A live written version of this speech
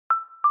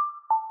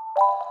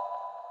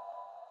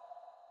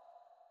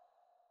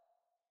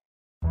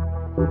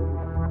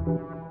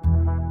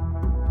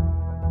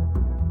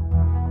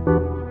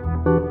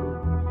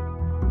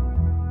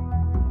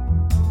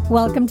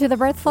Welcome to the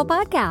Birthful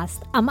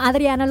Podcast. I'm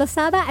Adriana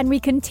Lozada, and we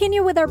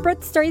continue with our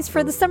birth stories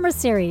for the summer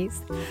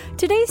series.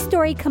 Today's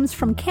story comes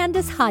from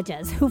Candace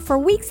Hodges, who for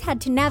weeks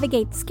had to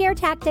navigate scare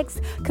tactics,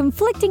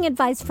 conflicting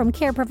advice from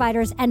care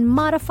providers, and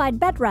modified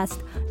bed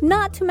rest,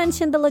 not to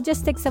mention the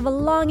logistics of a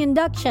long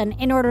induction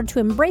in order to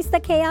embrace the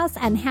chaos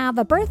and have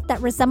a birth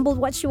that resembled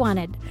what she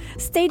wanted.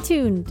 Stay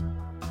tuned.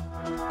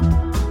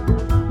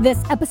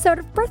 This episode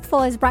of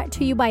Birthful is brought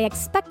to you by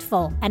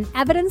Expectful, an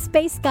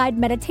evidence-based guide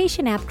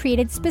meditation app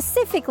created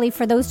specifically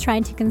for those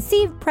trying to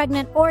conceive,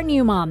 pregnant, or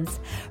new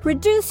moms.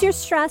 Reduce your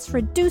stress,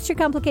 reduce your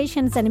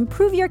complications, and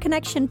improve your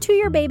connection to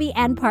your baby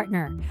and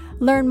partner.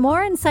 Learn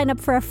more and sign up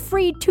for a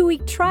free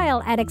 2-week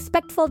trial at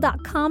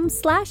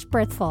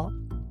expectful.com/birthful.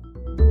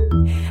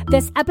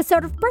 This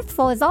episode of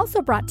Birthful is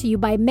also brought to you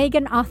by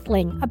Megan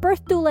Othling, a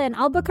birth doula in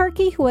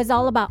Albuquerque who is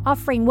all about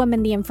offering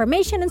women the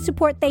information and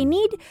support they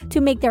need to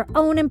make their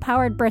own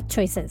empowered birth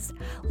choices.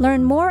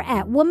 Learn more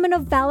at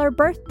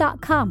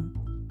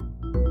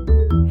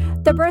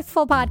womanofvalorbirth.com. The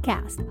Birthful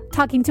Podcast,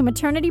 talking to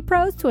maternity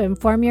pros to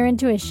inform your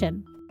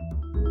intuition.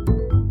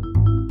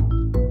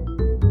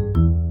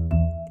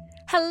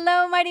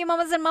 Hello, mighty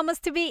mamas and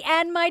mamas-to-be,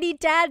 and mighty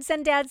dads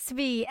and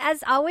dads-to-be.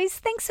 As always,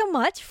 thanks so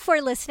much for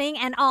listening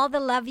and all the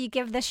love you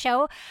give the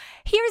show.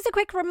 Here's a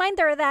quick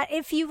reminder that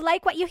if you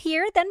like what you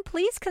hear, then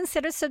please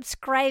consider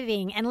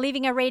subscribing and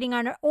leaving a rating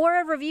on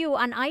or a review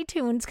on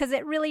iTunes, because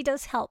it really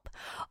does help.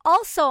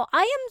 Also,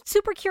 I am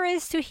super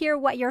curious to hear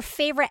what your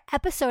favorite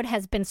episode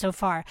has been so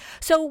far.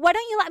 So why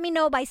don't you let me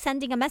know by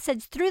sending a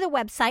message through the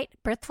website,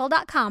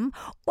 birthful.com,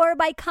 or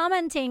by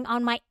commenting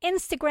on my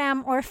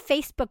Instagram or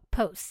Facebook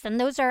posts, and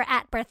those are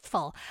at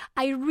Birthful.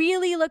 I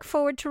really look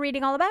forward to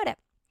reading all about it.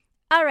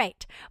 All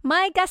right,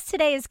 my guest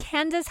today is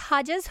Candace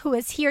Hodges, who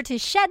is here to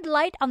shed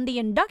light on the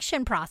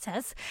induction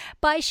process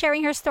by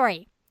sharing her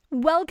story.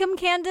 Welcome,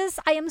 Candace.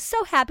 I am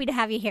so happy to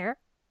have you here.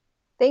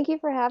 Thank you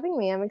for having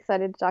me. I'm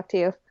excited to talk to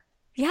you.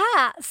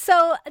 Yeah,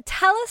 so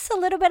tell us a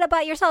little bit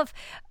about yourself.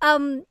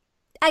 I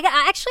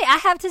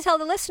have to tell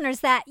the listeners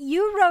that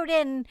you wrote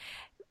in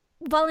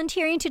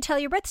volunteering to tell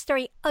your birth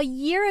story a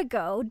year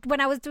ago when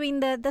I was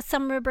doing the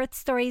summer birth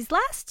stories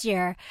last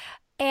year.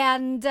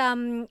 And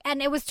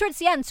it was towards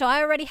the end, so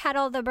I already had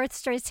all the birth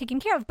stories taken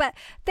care of. But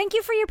thank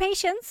you for your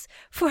patience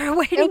for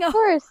waiting of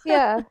course,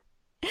 yeah.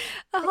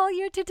 a whole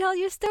year to tell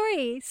your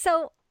story.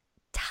 So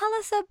tell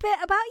us a bit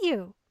about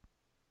you.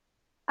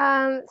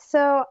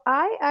 So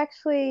I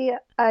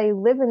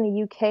live in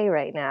the UK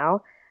right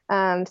now.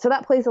 So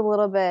that plays a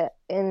little bit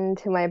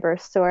into my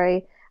birth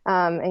story.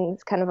 And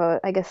it's kind of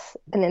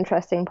an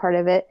interesting part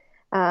of it.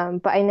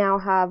 But I now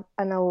have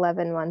an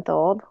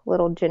 11-month-old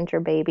little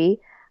ginger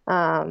baby.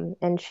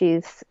 And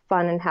she's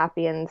fun and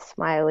happy and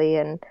smiley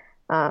and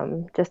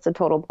just a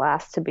total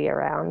blast to be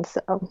around.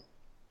 So,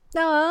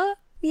 aw,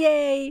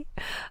 yay!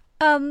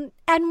 And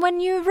when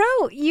you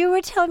wrote, you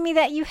were telling me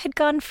that you had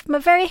gone from a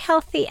very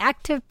healthy,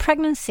 active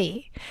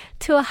pregnancy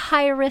to a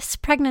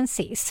high-risk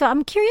pregnancy. So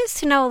I'm curious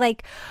to know,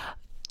 what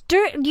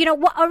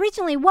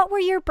were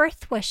your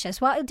birth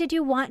wishes? What did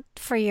you want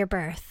for your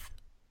birth?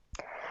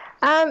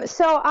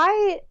 So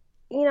I,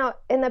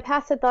 in the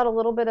past, I thought a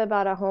little bit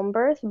about a home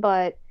birth,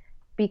 but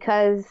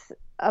because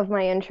of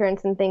my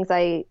insurance and things,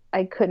 I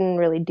couldn't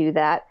really do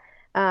that,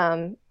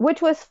 which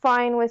was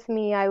fine with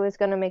me. I was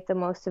going to make the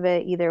most of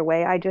it either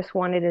way. I just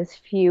wanted as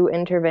few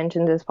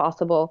interventions as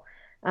possible.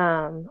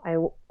 I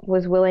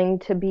was willing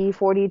to be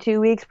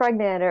 42 weeks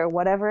pregnant or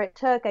whatever it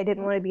took. I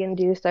didn't want to be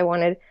induced. I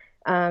wanted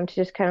to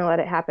just kind of let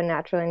it happen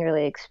naturally and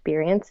really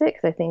experience it,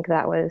 because I think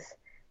that was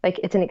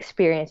it's an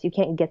experience. You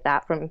can't get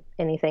that from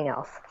anything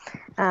else.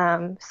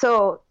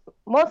 So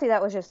mostly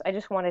that was I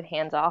just wanted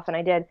hands off, and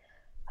I did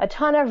a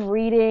ton of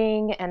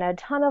reading and a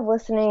ton of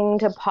listening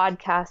to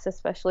podcasts,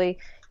 especially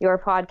your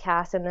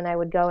podcast. And then I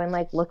would go and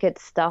look at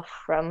stuff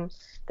from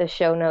the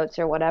show notes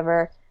or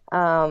whatever.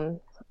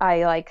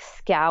 I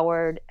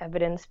scoured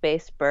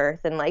evidence-based birth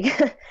and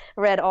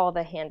read all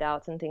the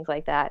handouts and things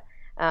like that.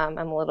 I'm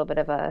a little bit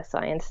of a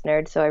science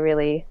nerd, so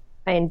I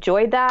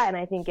enjoyed that. And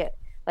I think it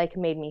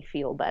made me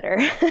feel better.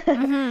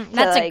 Mm-hmm.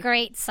 That's a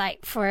great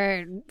site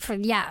for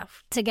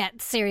to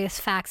get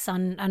serious facts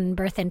on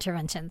birth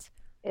interventions.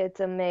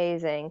 It's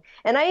amazing.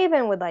 And I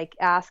even would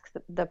ask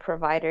the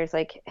providers,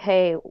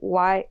 hey,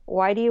 why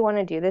do you want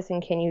to do this?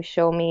 And can you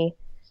show me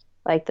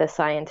the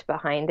science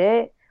behind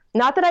it?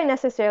 Not that I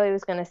necessarily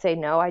was going to say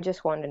no. I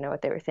just wanted to know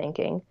what they were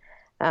thinking.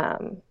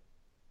 And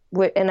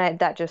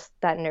that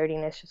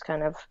nerdiness just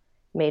kind of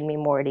made me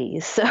more at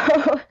ease. So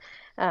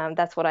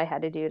that's what I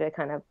had to do to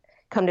kind of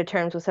come to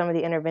terms with some of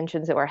the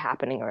interventions that were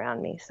happening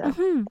around me. So,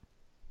 mm-hmm.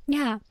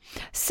 Yeah.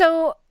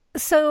 So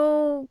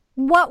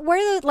what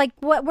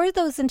were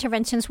those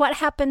interventions? What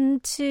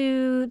happened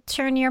to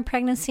turn your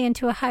pregnancy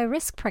into a high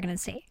risk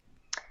pregnancy?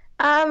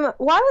 Well,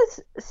 I was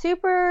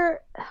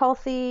super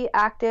healthy,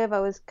 active. I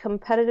was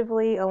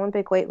competitively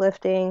Olympic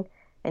weightlifting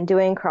and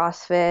doing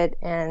CrossFit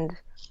and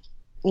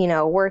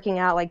working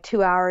out like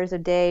 2 hours a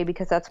day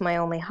because that's my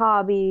only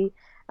hobby.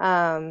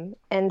 And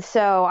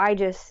so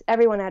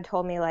everyone had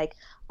told me like,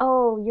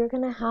 oh, you're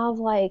going to have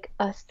like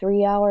a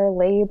 3-hour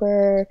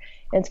labor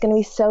and it's going to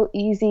be so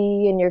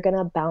easy and you're going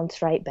to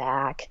bounce right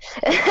back.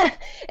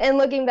 And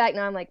looking back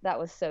now, I'm like, that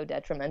was so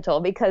detrimental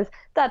because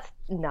that's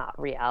not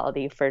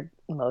reality for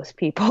most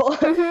people,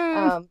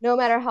 no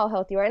matter how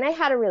healthy you are. And I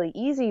had a really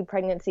easy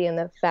pregnancy in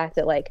the fact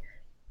that like,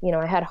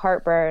 I had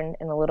heartburn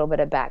and a little bit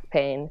of back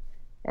pain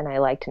and I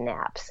liked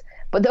naps.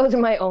 But those are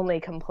my only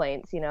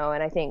complaints, and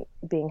I think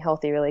being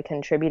healthy really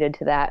contributed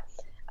to that.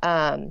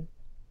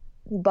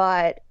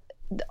 But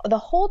the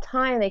whole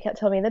time they kept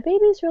telling me the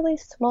baby's really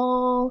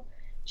small.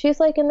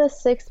 She's like in the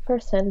 6th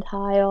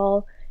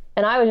percentile.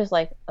 And I was just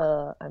like,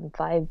 I'm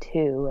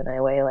 5'2" and I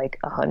weigh like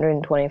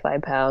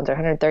 125 pounds or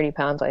 130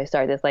 pounds when I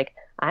started this. Like,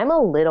 I'm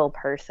a little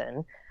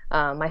person.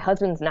 My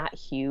husband's not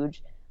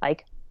huge.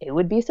 Like, it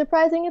would be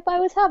surprising if I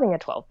was having a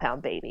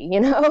 12-pound baby,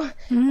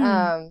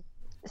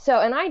 So,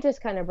 and I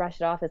just kind of brushed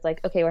it off as like,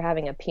 okay, we're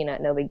having a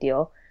peanut, no big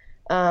deal.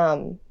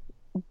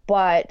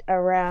 But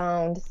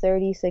around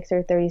 36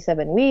 or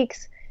 37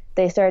 weeks,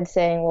 they started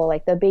saying, well,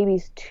 like the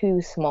baby's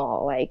too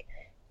small. Like,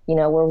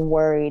 we're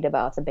worried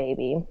about the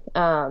baby.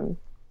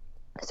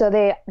 So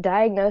they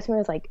diagnosed me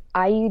with like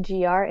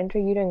IUGR,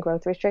 intrauterine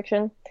growth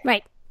restriction.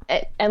 Right.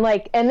 And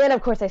then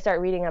of course I start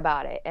reading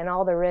about it and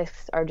all the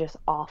risks are just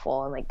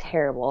awful and like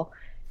terrible.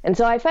 And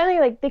so I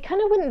finally, they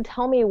kind of wouldn't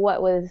tell me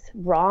what was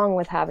wrong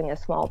with having a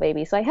small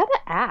baby. So I had to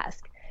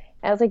ask.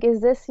 I was like,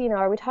 is this,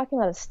 are we talking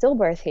about a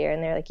stillbirth here?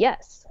 And they're like,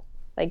 yes,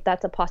 like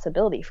that's a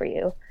possibility for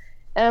you.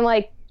 And I'm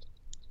like,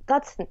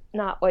 that's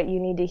not what you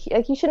need to hear.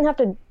 Like, you shouldn't have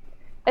to,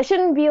 it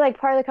shouldn't be like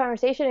part of the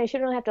conversation. You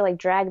shouldn't have to like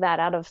drag that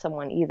out of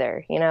someone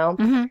either,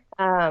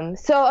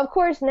 So of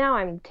course now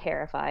I'm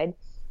terrified.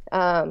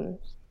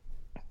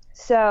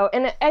 So,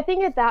 and I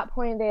think at that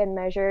point they had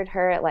measured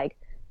her at like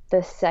the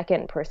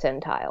 2nd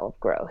percentile of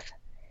growth.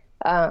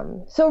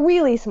 So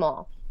really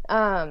small.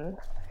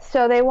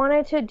 So they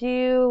wanted to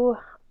do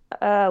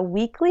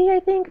weekly, I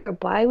think, or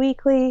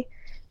bi-weekly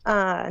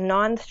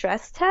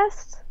non-stress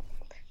tests.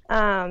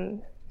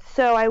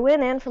 So I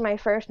went in for my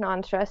first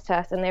non-stress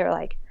test and they were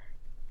like,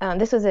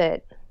 this was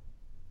at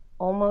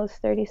almost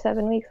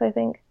 37 weeks, I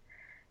think.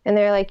 And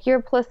they're like,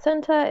 your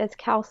placenta is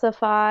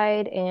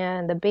calcified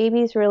and the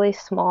baby's really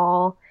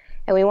small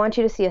and we want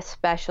you to see a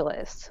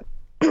specialist.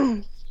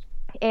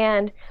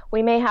 And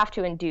we may have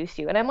to induce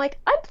you. And I'm like,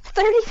 I'm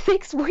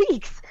 36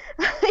 weeks.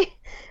 Like,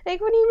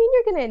 what do you mean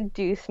you're going to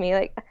induce me?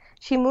 Like,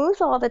 she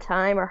moves all the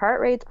time. Her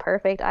heart rate's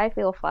perfect. I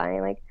feel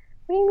fine. Like,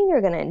 what do you mean you're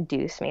going to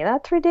induce me?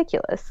 That's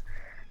ridiculous.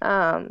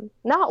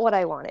 Not what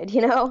I wanted,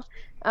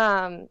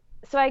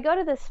 So I go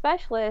to the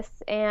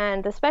specialist,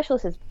 and the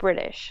specialist is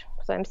British.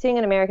 So I'm seeing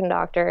an American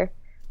doctor.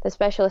 The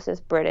specialist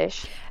is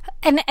British.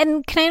 And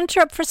can I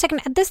interrupt for a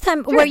second? At this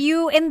time, Sure. Were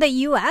you in the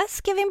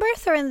U.S. giving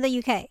birth or in the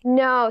U.K.?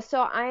 No,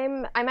 so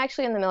I'm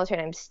actually in the military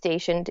and I'm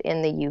stationed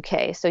in the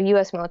U.K. So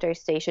U.S. military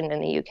stationed in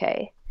the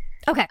U.K.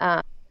 Okay.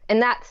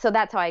 And that's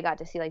how I got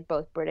to see like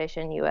both British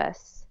and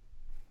U.S.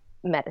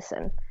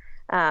 medicine.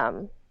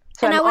 So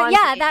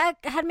that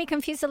had me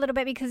confused a little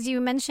bit because you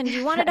mentioned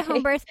you wanted a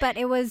home birth, but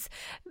it was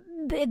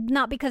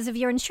not because of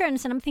your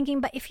insurance. And I'm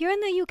thinking, but if you're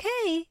in the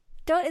U.K.,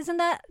 don't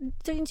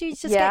you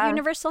just get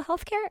universal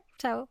health care?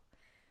 So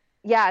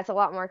yeah, it's a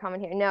lot more common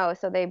here. No,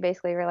 so they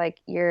basically were like,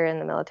 you're in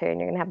the military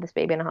and you're gonna have this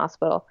baby in a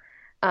hospital.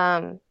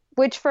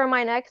 Which for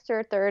my next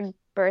or third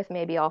birth,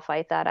 maybe I'll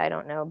fight that. I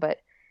don't know, but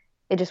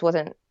it just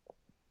wasn't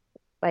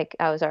like,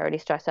 I was already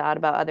stressed out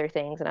about other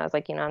things and I was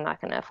like, I'm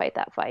not gonna fight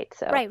that fight.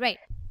 So right.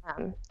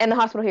 And the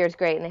hospital here is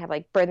great and they have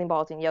like birthing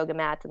balls and yoga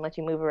mats and let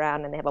you move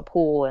around and they have a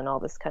pool and all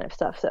this kind of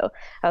stuff. So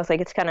I was like,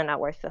 it's kind of not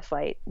worth the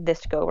fight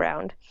this go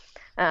round.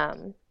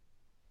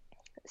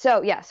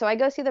 So I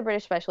go see the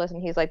British specialist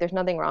and he's like, there's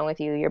nothing wrong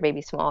with you. Your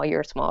baby's small.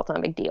 You're small. It's not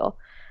a big deal.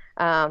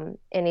 And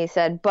he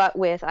said, but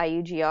with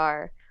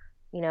IUGR,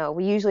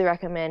 we usually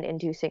recommend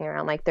inducing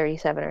around like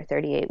 37 or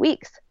 38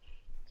 weeks.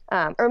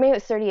 Or maybe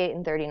it's 38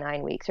 and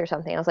 39 weeks or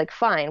something. I was like,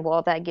 fine.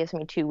 Well, that gives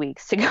me 2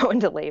 weeks to go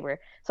into labor.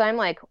 So I'm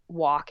like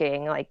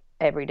walking, like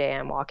every day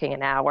I'm walking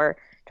an hour,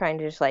 trying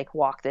to just like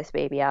walk this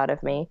baby out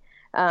of me.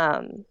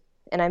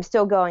 And I'm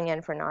still going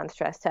in for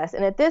non-stress tests.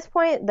 And at this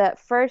point, that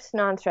first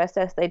non-stress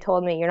test, they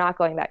told me, you're not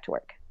going back to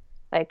work.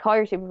 Like, call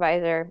your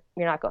supervisor.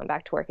 You're not going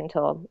back to work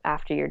until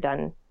after you're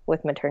done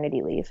with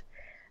maternity leave.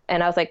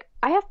 And I was like,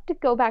 I have to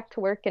go back to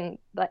work and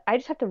I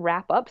just have to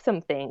wrap up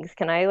some things.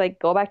 Can I like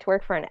go back to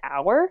work for an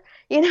hour?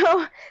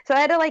 So I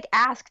had to like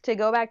ask to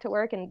go back to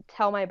work and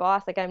tell my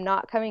boss, like, I'm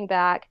not coming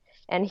back.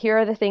 And here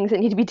are the things that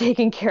need to be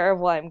taken care of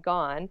while I'm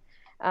gone.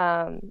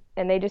 And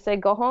they just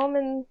said, go home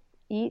and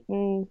eat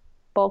and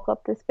bulk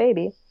up this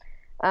baby.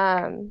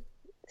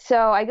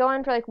 So I go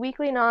in for like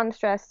weekly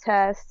non-stress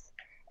tests.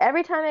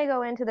 Every time I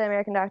go into the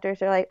American doctors,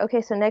 they're like,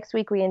 okay, so next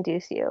week we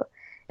induce you.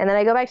 And then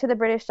I go back to the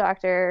British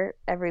doctor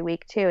every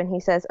week too. And he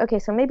says, okay,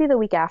 so maybe the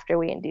week after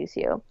we induce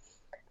you.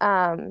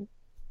 And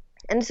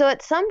so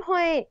at some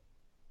point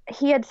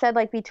he had said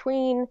like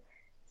between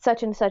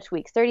such and such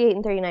weeks, 38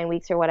 and 39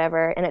 weeks or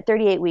whatever. And at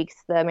 38 weeks,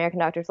 the American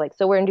doctor's like,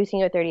 so we're inducing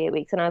you at 38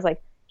 weeks. And I was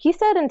like, he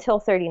said until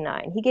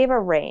 39. He gave a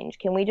range.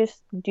 Can we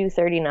just do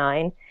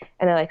 39?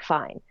 And they're like,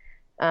 fine.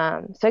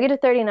 So I get to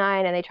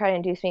 39 and they try to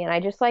induce me. And I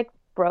just like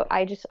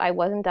I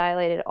wasn't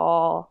dilated at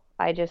all.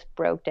 I just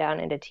broke down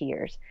into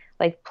tears.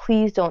 Like,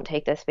 please don't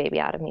take this baby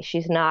out of me.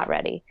 She's not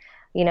ready.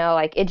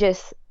 Like it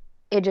just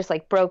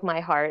like broke my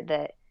heart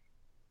that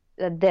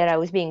I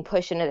was being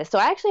pushed into this. So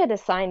I actually had to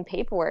sign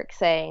paperwork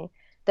saying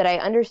that I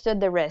understood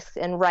the risks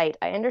and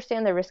I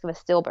understand the risk of a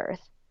stillbirth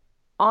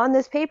on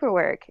this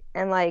paperwork,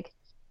 and like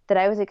that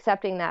I was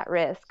accepting that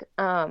risk.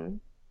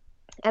 And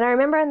I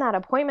remember in that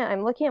appointment,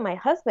 I'm looking at my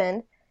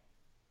husband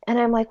and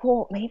I'm like,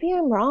 well, maybe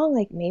I'm wrong.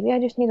 Like maybe I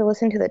just need to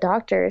listen to the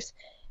doctors.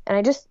 And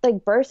I just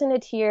like burst into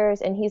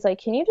tears, and he's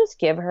like, can you just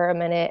give her a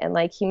minute? And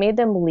like he made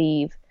them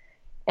leave.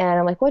 And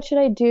I'm like, what should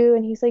I do?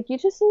 And he's like, you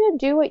just need to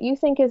do what you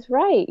think is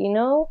right, And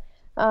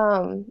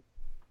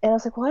I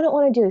was like, well, I don't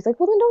want to do it. He's like,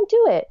 well, then don't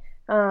do it.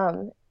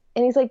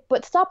 And he's like,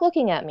 but stop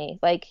looking at me.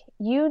 Like,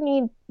 you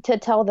need to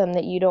tell them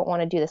that you don't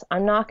want to do this.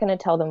 I'm not going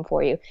to tell them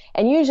for you.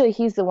 And usually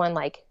he's the one,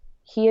 like,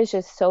 he is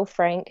just so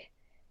frank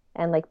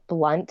and like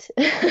blunt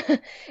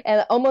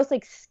and almost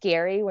like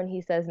scary when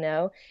he says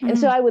no. Mm-hmm. And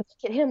so I would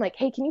look at him like,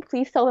 hey, can you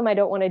please tell them I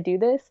don't want to do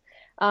this?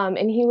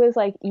 And he was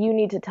like, you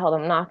need to tell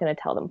them. I'm not going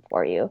to tell them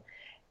for you.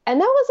 And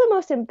that was the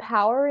most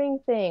empowering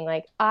thing.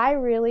 Like, I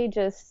really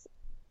just,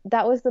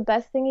 that was the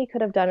best thing he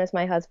could have done as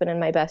my husband and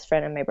my best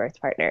friend and my birth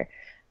partner.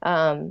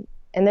 And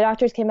the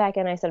doctors came back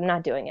and I said, I'm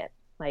not doing it.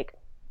 Like,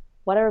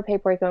 whatever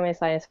paperwork you want me to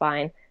sign is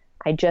fine.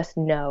 I just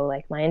know,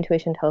 like, my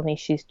intuition tells me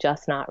she's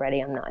just not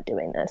ready. I'm not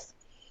doing this.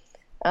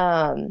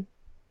 So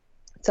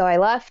I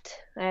left.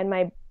 I had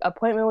my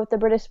appointment with the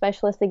British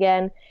specialist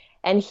again.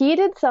 And he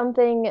did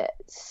something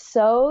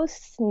so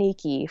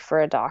sneaky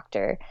for a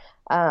doctor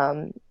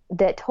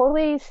that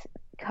totally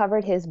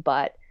covered his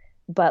butt,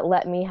 but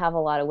let me have a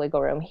lot of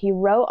wiggle room. He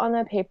wrote on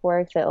the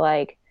paperwork that,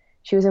 like,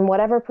 she was in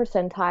whatever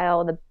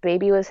percentile, the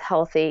baby was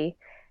healthy,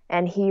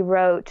 and he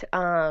wrote,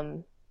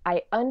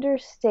 I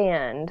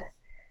understand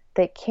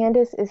that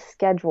Candace is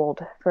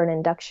scheduled for an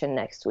induction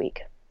next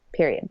week,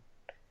 period.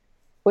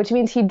 Which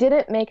means he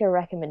didn't make a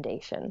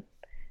recommendation,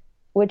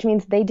 which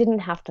means they didn't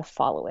have to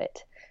follow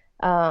it.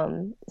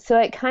 So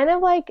it kind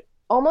of like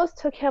almost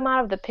took him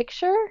out of the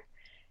picture,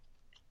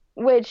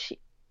 which,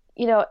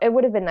 it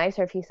would have been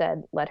nicer if he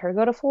said, let her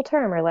go to full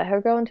term or let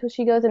her go until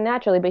she goes in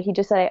naturally. But he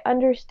just said, I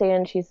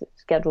understand she's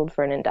scheduled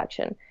for an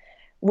induction,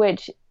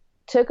 which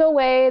took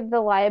away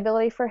the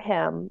liability for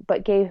him,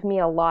 but gave me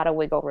a lot of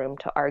wiggle room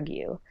to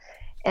argue.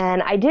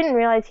 And I didn't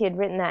realize he had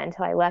written that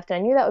until I left. And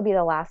I knew that would be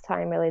the last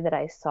time really that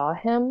I saw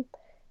him.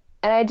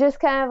 And I just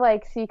kind of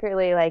like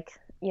secretly like,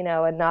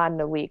 a nod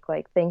and a wink,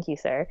 like, thank you,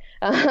 sir.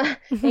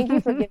 Thank you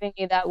for giving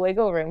me that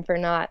wiggle room, for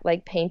not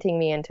like painting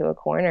me into a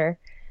corner.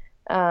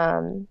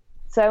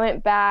 So I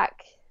went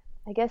back,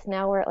 I guess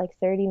now we're at like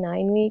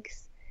 39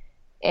 weeks.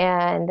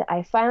 And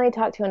I finally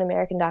talked to an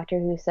American doctor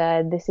who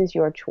said, this is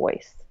your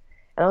choice.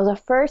 And it was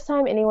the first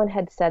time anyone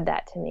had said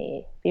that to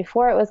me.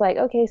 Before it was like,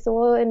 okay, so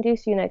we'll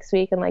induce you next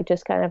week, and like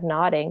just kind of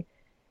nodding.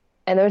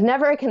 And there was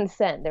never a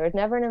consent. There was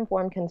never an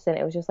informed consent.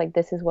 It was just like,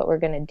 this is what we're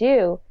going to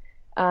do.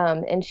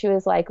 And she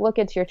was like, look,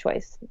 it's your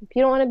choice. If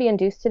you don't want to be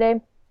induced today,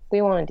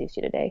 we won't induce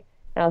you today.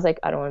 And I was like,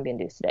 I don't want to be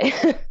induced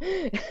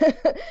today.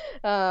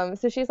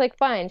 So she's like,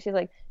 fine. She's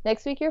like,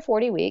 next week you're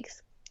 40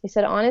 weeks. He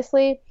said,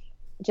 honestly,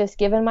 just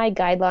given my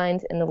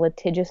guidelines and the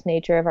litigious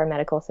nature of our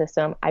medical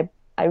system, I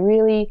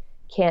really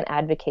can't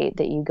advocate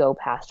that you go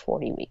past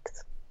 40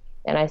 weeks.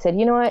 And I said,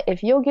 you know what,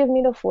 if you'll give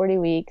me the 40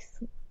 weeks,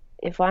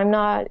 if I'm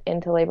not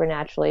into labor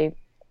naturally,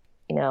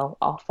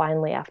 I'll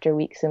finally, after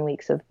weeks and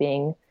weeks of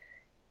being,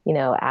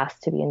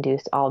 asked to be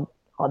induced, I'll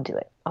do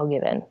it. I'll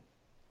give in.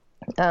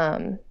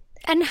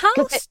 And how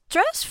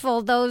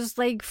stressful those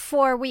like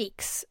 4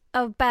 weeks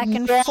of back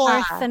and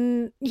forth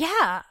and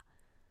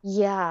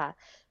Yeah.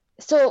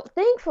 So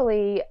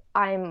thankfully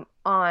I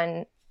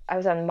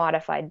was on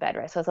modified bed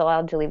rest. So I was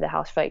allowed to leave the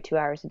house for like 2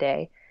 hours a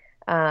day.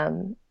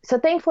 So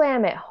thankfully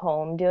I'm at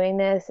home doing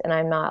this and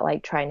I'm not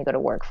like trying to go to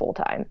work full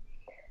time.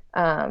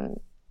 And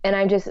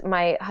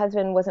my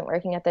husband wasn't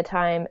working at the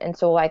time. And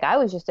so like, I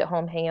was just at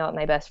home hanging out with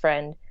my best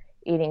friend,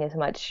 eating as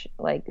much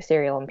like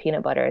cereal and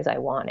peanut butter as I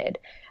wanted,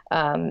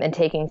 and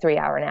taking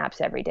 3-hour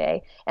naps every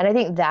day. And I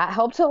think that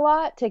helped a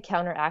lot to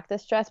counteract the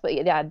stress. But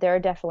yeah, there are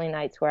definitely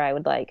nights where I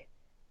would like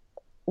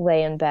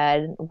lay in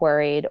bed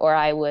worried, or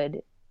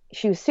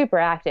she was super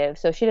active.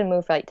 So if she didn't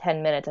move for like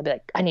 10 minutes, I'd be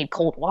like, I need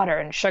cold water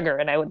and sugar.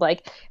 And I would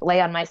like lay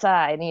on my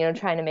side,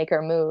 trying to make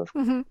her move.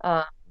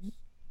 Mm-hmm.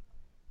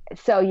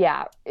 So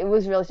yeah, it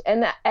was really,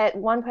 and at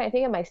one point, I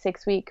think in my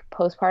 6-week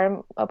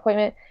postpartum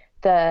appointment,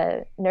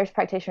 the nurse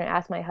practitioner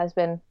asked my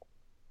husband,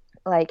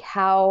 like,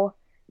 how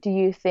do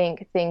you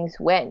think things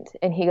went?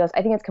 And he goes,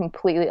 I think it's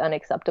completely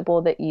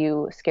unacceptable that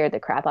you scared the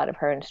crap out of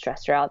her and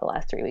stressed her out the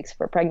last 3 weeks of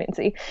her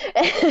pregnancy.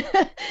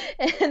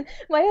 And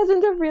my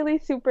husband's a really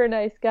super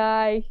nice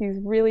guy. He's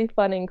really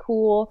fun and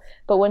cool.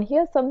 But when he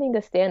has something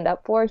to stand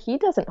up for, he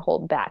doesn't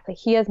hold back. Like,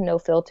 he has no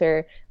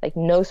filter, like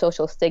no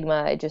social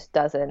stigma. It just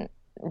doesn't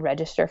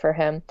register for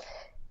him.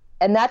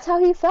 And that's how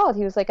he felt.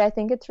 He was like, I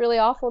think it's really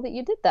awful that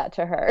you did that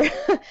to her.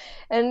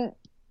 And,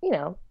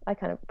 I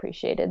kind of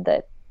appreciated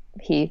that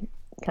he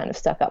kind of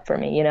stuck up for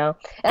me, And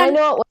I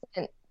know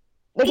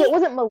it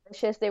wasn't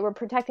malicious. They were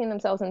protecting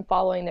themselves and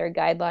following their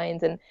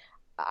guidelines. And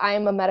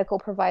I'm a medical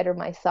provider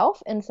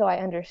myself. And so I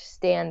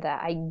understand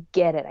that. I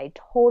get it. I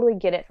totally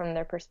get it from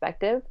their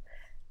perspective.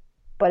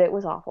 But it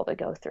was awful to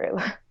go through,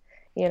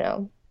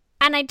 And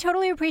I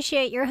totally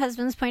appreciate your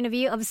husband's point of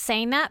view of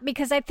saying that,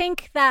 because I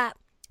think that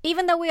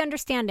even though we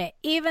understand it,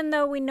 even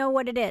though we know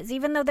what it is,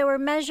 even though they were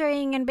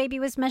measuring and baby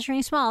was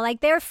measuring small,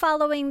 like they're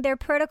following their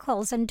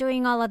protocols and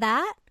doing all of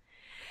that.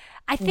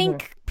 I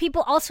think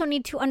people also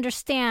need to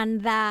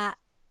understand that,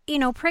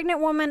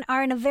 pregnant women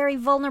are in a very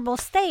vulnerable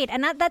state.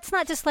 And that's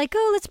not just like,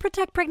 oh, let's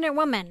protect pregnant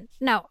women.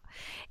 No,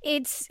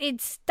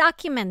 it's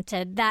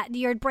documented that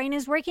your brain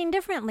is working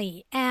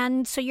differently.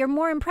 And so you're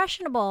more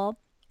impressionable.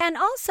 And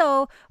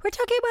also, we're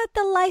talking about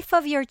the life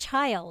of your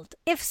child.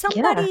 If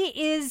somebody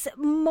is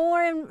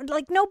more,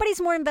 like, nobody's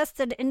more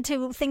invested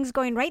into things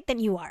going right than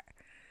you are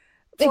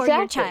for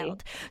your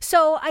child.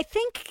 So I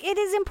think it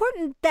is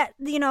important that,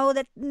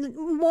 that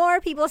more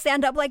people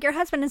stand up like your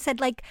husband and said,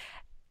 like,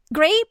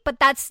 great, but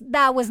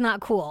that was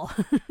not cool.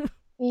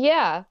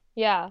 Yeah.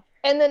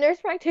 And the nurse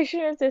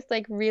practitioner is this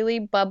like really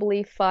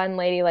bubbly, fun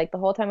lady. Like the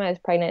whole time I was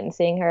pregnant and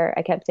seeing her,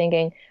 I kept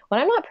thinking,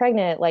 when I'm not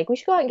pregnant, like we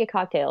should go out and get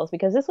cocktails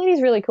because this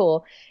lady's really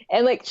cool.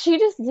 And like she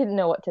just didn't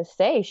know what to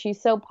say.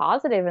 She's so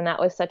positive, and that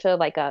was such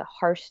a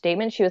harsh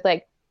statement. She was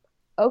like,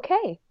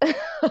 okay.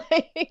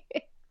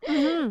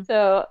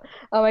 So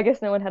I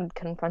guess no one had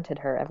confronted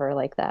her ever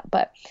like that.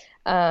 But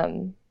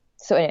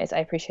so anyways, I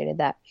appreciated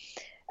that.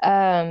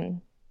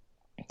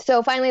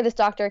 So finally, this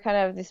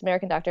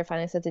American doctor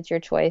finally says it's your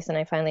choice. And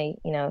I finally,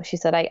 she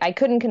said, I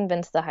couldn't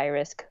convince the high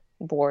risk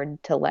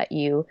board to let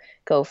you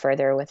go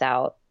further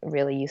without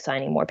really you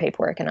signing more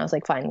paperwork. And I was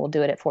like, fine, we'll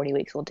do it at 40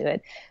 weeks. We'll do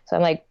it. So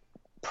I'm like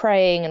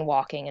praying and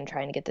walking and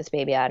trying to get this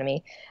baby out of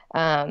me.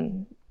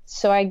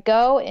 So I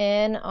go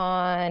in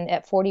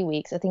at 40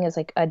 weeks. I think it was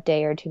like a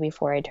day or two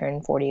before I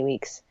turned 40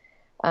 weeks.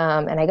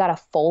 And I got a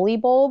Foley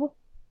bulb,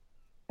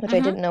 which I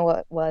didn't know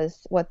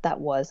what that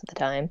was at the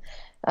time.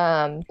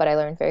 But I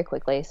learned very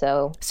quickly.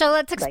 So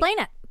let's explain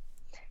it.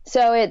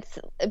 So it's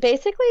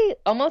basically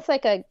almost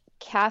like a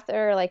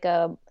catheter, like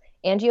a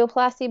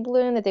angioplasty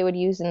balloon that they would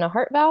use in a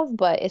heart valve,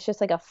 but it's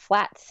just like a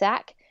flat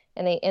sac,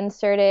 and they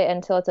insert it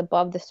until it's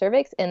above the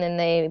cervix, and then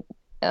they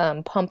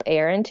pump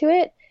air into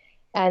it.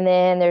 And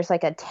then there's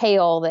like a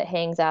tail that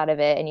hangs out of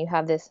it, and you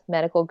have this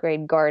medical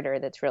grade garter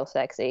that's real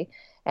sexy,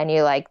 and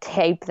you like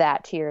tape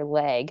that to your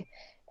leg,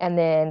 and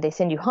then they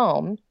send you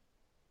home.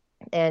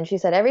 And she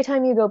said, every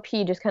time you go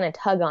pee, just kind of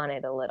tug on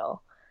it a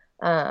little.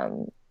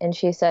 And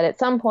she said, at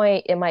some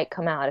point it might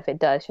come out. If it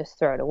does, just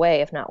throw it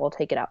away. If not, we'll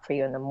take it out for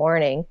you in the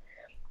morning.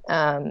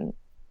 And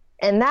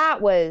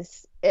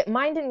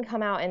mine didn't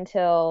come out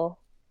until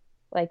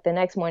like the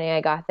next morning.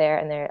 I got there,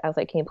 and I was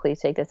like, can you please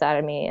take this out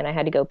of me? And I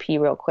had to go pee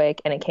real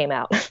quick, and it came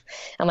out.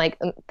 I'm like,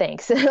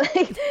 thanks.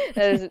 Like,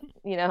 that was,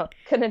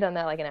 couldn't have done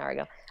that like an hour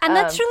ago. And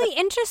that's really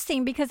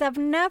interesting, because I've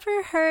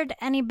never heard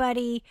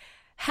anybody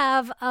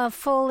have a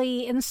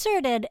Foley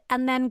inserted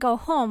and then go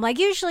home. Like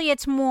usually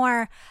it's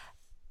more,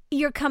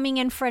 you're coming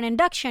in for an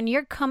induction,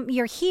 you're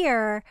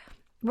here,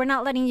 we're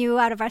not letting you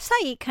out of our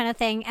sight kind of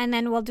thing, and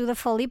then we'll do the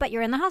Foley, but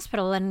you're in the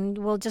hospital and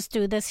we'll just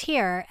do this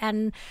here.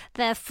 And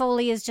the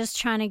Foley is just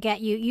trying to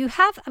get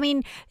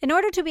in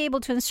order to be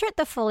able to insert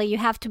the Foley, you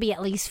have to be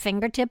at least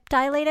fingertip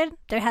dilated.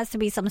 There has to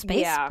be some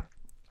space. Yeah.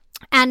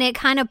 And it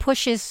kind of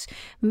pushes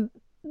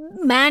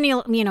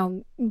manual,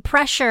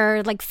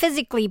 pressure, like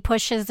physically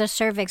pushes the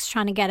cervix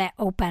trying to get it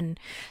open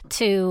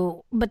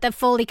but the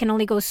Foley can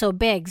only go so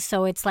big.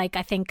 So it's like,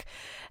 I think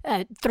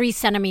 3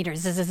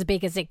 centimeters is as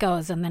big as it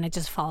goes, and then it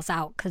just falls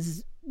out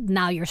because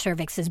now your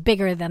cervix is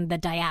bigger than the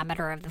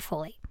diameter of the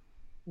Foley.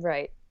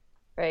 Right.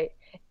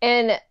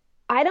 And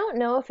I don't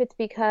know if it's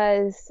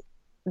because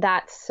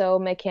that's so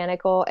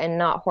mechanical and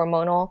not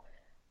hormonal,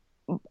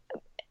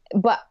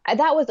 but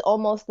that was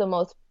almost the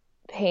most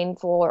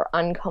painful or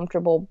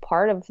uncomfortable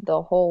part of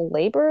the whole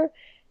labor,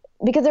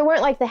 because there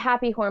weren't like the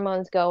happy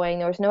hormones going.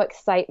 There was no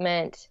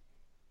excitement.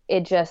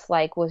 It just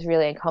like was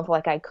really uncomfortable.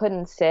 Like I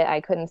couldn't sit,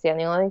 I couldn't stand.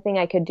 The only thing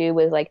I could do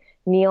was like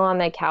kneel on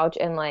the couch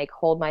and like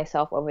hold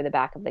myself over the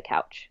back of the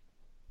couch.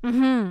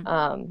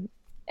 And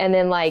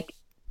then like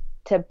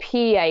to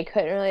pee, I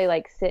couldn't really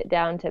like sit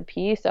down to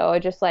pee. So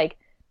it just like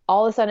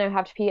all of a sudden I would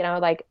have to pee, and I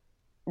would like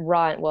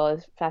run,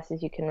 as fast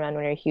as you can run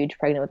when you're huge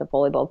pregnant with a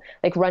Foley bulb,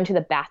 like run to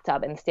the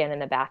bathtub and stand in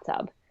the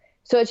bathtub.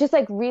 So it's just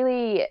like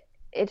really,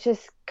 it's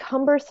just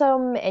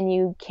cumbersome, and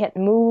you can't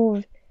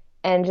move,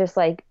 and just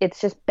like, it's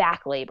just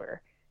back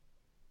labor,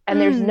 and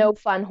there's no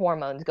fun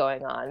hormones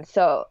going on.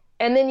 So,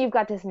 And then you've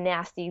got this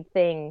nasty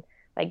thing,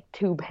 like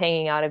tube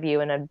hanging out of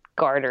you and a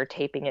garter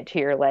taping it to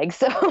your leg.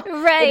 So it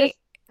Right.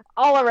 just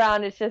all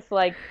around, it's just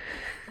like,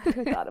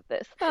 who thought of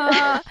this?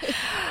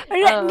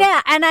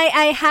 Yeah, and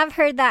I have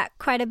heard that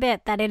quite a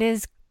bit, that it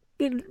is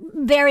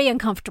very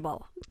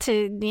uncomfortable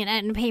to,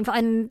 and painful,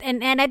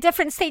 and at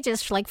different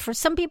stages. Like for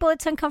some people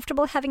it's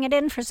uncomfortable having it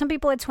in, for some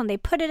people it's when they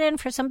put it in,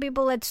 for some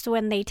people it's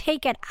when they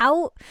take it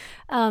out.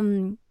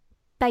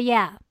 But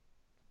yeah.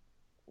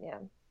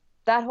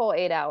 That whole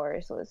 8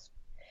 hours was,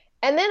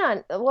 and then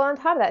on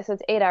top of that, so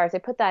it's 8 hours. They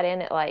put that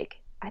in at like,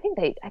 I think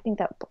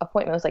that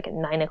appointment was like at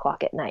 9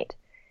 o'clock at night.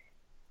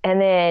 And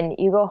then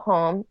you go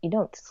home, you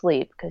don't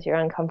sleep because you're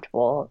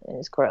uncomfortable and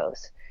it's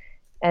gross.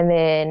 And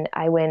then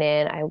I went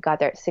in, I got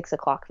there at 6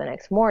 o'clock the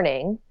next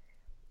morning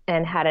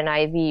and had an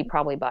IV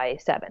probably by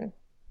 7.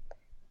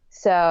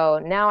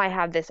 So now I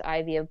have this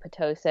IV of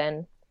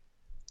Pitocin.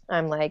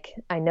 I'm like,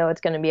 I know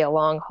it's going to be a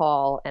long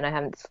haul and I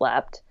haven't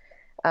slept.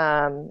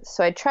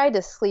 So I tried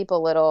to sleep a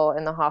little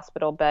in the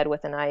hospital bed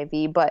with an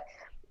IV, but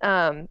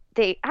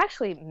they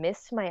actually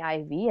missed my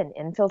IV and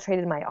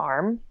infiltrated my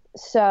arm.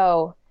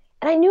 So,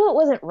 and I knew it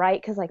wasn't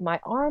right because like my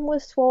arm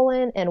was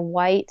swollen and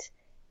white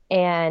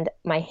and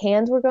my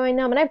hands were going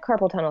numb. And I have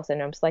carpal tunnel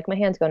syndrome, so like my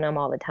hands go numb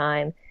all the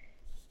time.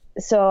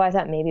 So I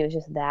thought maybe it was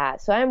just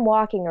that. So I'm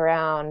walking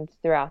around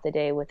throughout the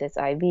day with this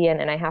IV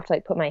and I have to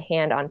like put my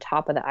hand on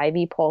top of the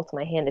IV pole so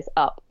my hand is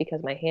up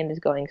because my hand is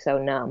going so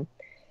numb.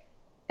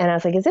 And I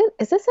was like,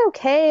 is this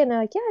okay? And they're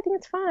like, yeah, I think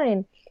it's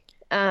fine.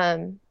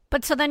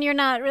 But so then you're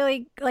not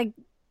really like,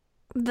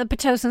 the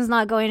Pitocin's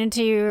not going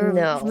into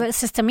your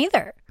system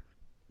either.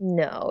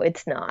 No,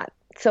 it's not.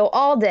 So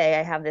all day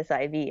I have this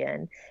IV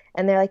in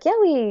and they're like, yeah,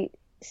 we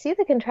see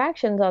the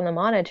contractions on the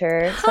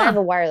monitor. So I have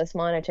a wireless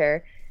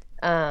monitor.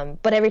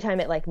 But every time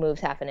it like moves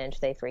half an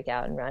inch, they freak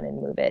out and run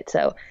and move it.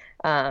 So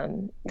I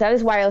have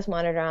this wireless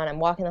monitor on. I'm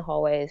walking the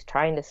hallways,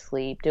 trying to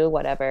sleep, do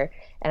whatever.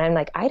 And I'm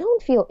like, I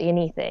don't feel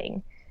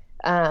anything.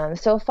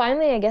 So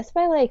finally, I guess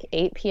by like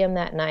 8 p.m.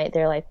 that night,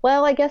 they're like,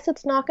 well, I guess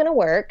it's not going to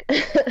work. And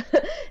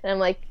I'm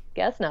like,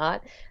 guess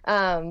not.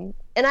 I'll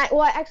back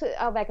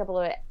up a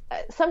little bit.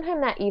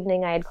 Sometime that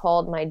evening, I had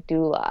called my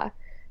doula.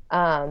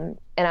 And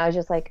I was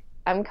just like,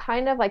 I'm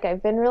kind of like,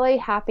 I've been really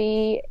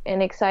happy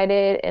and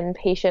excited and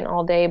patient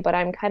all day, but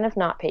I'm kind of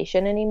not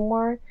patient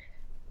anymore.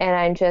 And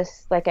I'm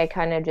just like, I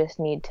kind of just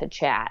need to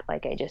chat.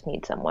 Like, I just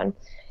need someone.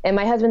 And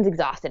my husband's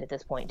exhausted at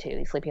this point, too.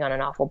 He's sleeping on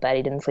an awful bed.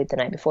 He didn't sleep the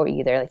night before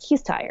either. Like,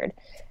 he's tired.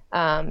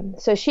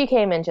 So she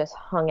came and just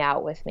hung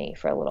out with me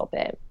for a little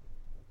bit.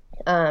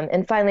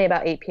 And finally,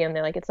 about 8 p.m.,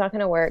 they're like, it's not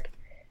going to work.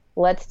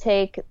 Let's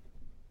take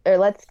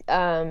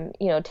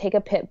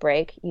a pit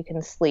break. You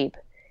can sleep.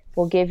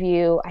 We'll give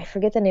you, I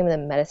forget the name of the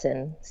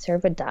medicine,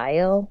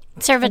 Cervidil.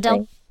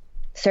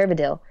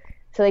 Cervidil.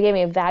 So they gave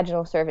me a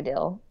vaginal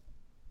Cervidil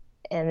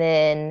and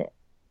then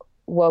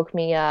woke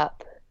me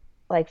up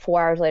like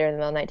 4 hours later in the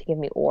middle of the night to give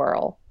me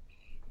oral.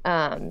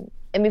 And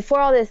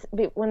before all this,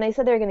 when they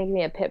said they were going to give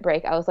me a pit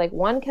break, I was like,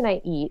 1, can I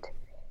eat?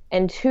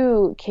 And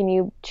 2, can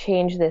you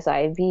change this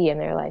IV? And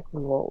they're like,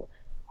 well,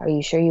 are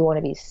you sure you want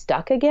to be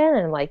stuck again?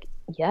 And I'm like,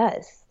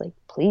 yes, like,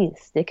 please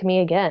stick me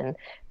again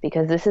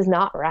because this is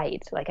not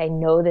right. Like, I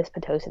know this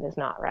Pitocin is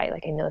not right.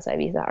 Like, I know this IV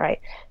is not right.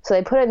 So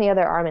they put it in the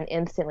other arm and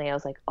instantly I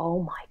was like,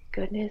 oh my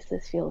goodness,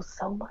 this feels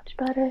so much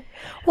better.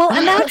 Well,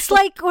 and that's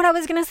like what I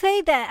was going to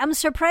say, that I'm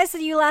surprised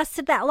that you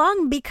lasted that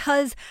long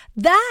because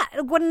that,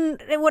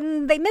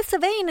 when they miss a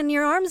vein and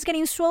your arm's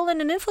getting swollen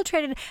and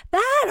infiltrated,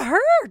 that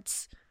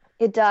hurts.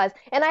 It does.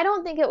 And I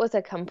don't think it was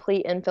a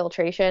complete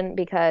infiltration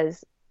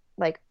because,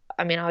 like,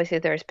 I mean, obviously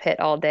there's pit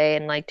all day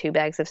and like 2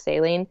 bags of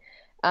saline.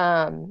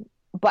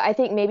 But I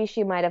think maybe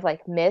she might have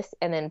like missed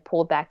and then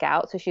pulled back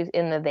out. So she's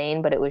in the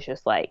vein, but it was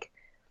just like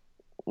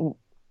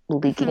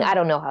leaking. Mm-hmm. I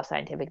don't know how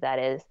scientific that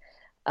is.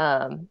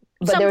 But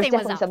something there was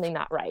definitely something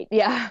not right.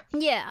 Yeah.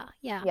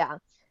 Yeah.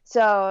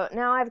 So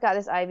now I've got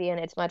this IV and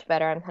it's much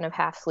better. I'm kind of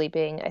half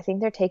sleeping. I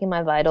think they're taking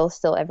my vitals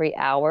still every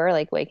hour,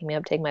 like waking me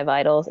up, take my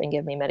vitals and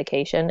give me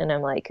medication. And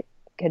I'm like,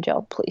 could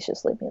y'all please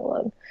just leave me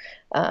alone?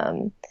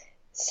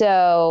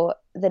 So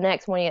the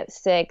next morning at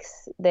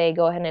 6, they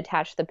go ahead and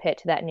attach the pit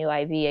to that new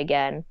IV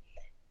again.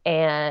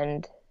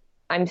 And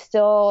I'm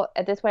still,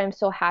 at this point, I'm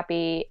still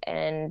happy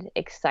and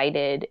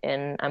excited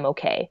and I'm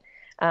okay.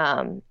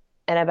 And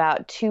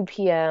about 2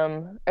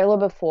 p.m. or a little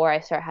before I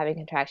start having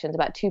contractions,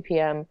 about 2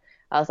 p.m.,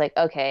 I was like,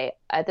 okay,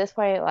 at this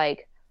point,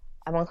 like,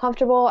 I'm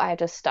uncomfortable. I have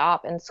to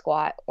stop and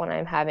squat when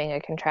I'm having a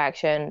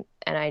contraction.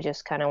 And I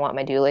just kind of want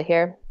my doula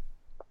here.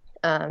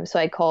 So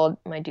I called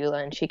my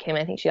doula and she came.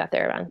 I think she got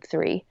there around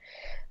 3.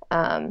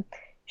 My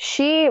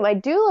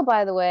doula,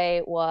 by the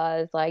way,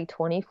 was like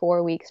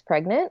 24 weeks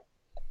pregnant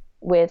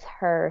with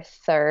her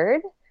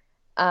 3rd.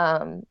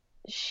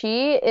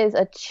 She is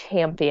a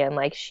champion.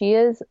 Like, she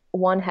is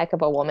one heck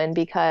of a woman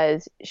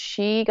because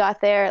she got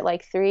there at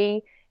like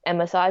 3 and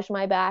massaged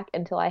my back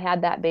until I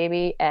had that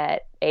baby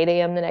at 8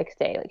 a.m. the next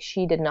day. Like,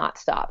 she did not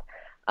stop.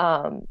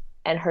 And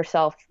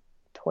herself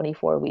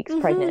 24 weeks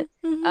Mm-hmm, pregnant.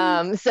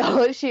 mm-hmm.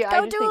 So she, I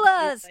Go just think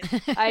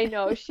doulas. I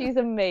know she's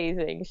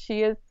amazing.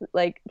 She is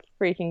like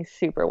freaking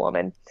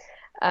superwoman.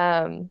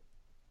 Um,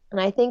 and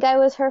I think I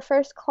was her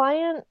first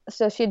client.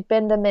 So she'd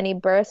been to many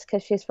births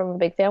because she's from a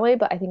big family,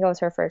 but I think I was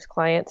her first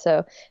client.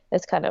 So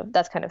that's kind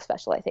of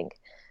special, I think.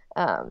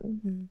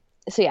 Um, Mhm.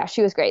 so yeah,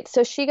 she was great.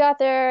 So she got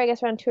there, I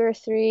guess around 2 or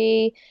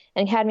 3,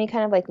 and had me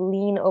kind of like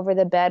lean over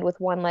the bed with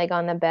one leg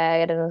on the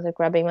bed and was like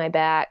rubbing my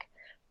back.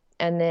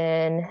 And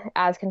then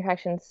as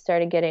contractions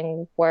started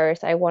getting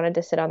worse, I wanted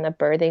to sit on the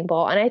birthing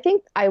ball. And I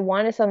think I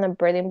wanted to sit on the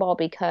birthing ball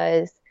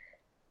because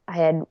I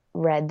had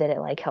read that it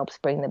like helps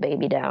bring the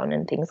baby down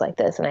and things like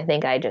this. And I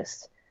think I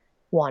just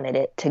wanted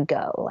it to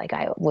go. Like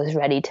I was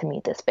ready to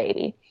meet this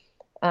baby.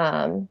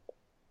 Um,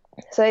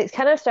 so I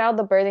kind of straddled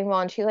the birthing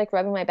ball and she's like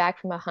rubbing my back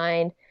from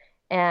behind.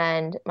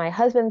 And my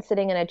husband's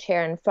sitting in a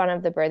chair in front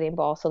of the birthing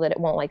ball so that it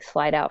won't like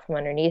slide out from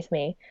underneath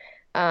me.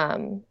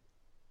 Um,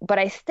 but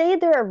I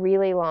stayed there a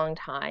really long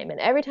time. And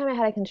every time I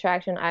had a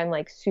contraction, I'm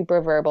like super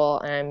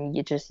verbal and I'm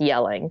just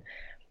yelling.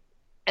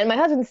 And my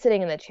husband's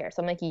sitting in the chair,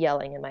 so I'm like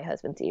yelling in my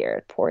husband's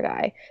ear. Poor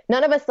guy.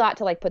 None of us thought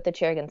to like put the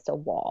chair against a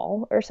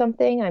wall or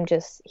something.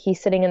 He's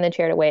sitting in the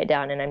chair to weigh it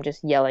down, and I'm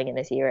just yelling in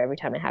his ear every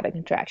time I have a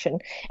contraction.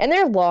 And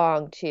they're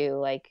long too.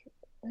 Like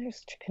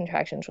there's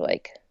contractions were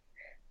like,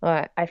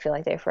 I feel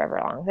like they're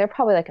forever long. They're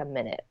probably like a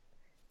minute,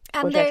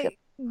 And which I feel.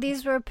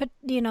 these were,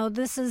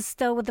 this is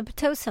still with the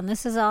Pitocin.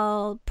 This is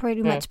all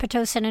pretty much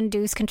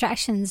Pitocin-induced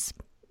contractions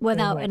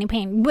without any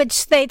pain,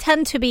 which they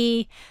tend to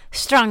be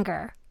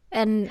stronger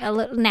and a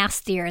little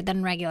nastier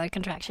than regular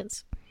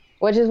contractions.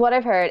 Which is what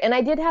I've heard. And I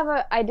did have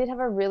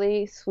a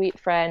really sweet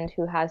friend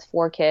who has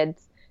 4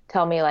 kids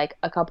tell me like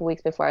a couple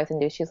weeks before I was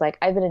induced, she's like,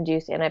 I've been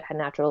induced and I've had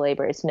natural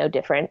labor. It's no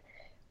different.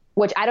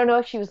 Which I don't know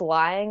if she was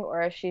lying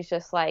or if she's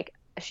just like,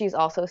 she's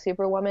also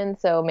superwoman.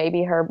 So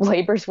maybe her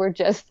labors were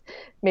just,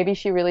 maybe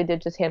she really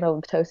did just handle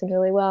the Pitocin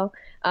really well.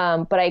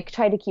 But I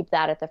tried to keep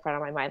that at the front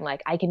of my mind.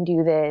 Like, I can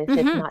do this.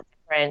 It's not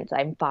different.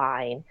 I'm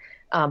fine.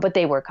 But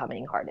they were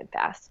coming hard and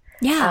fast.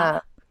 Yeah.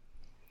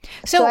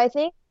 So I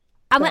think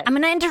I'm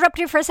going to interrupt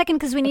you for a second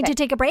because we need to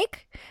take a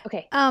break.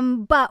 Okay.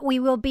 But we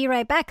will be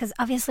right back because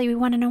obviously we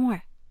want to know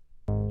more.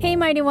 Hey,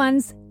 Mighty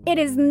Ones. It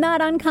is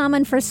not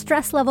uncommon for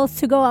stress levels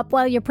to go up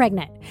while you're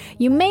pregnant.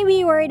 You may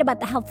be worried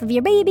about the health of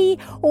your baby,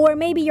 or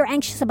maybe you're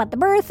anxious about the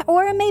birth,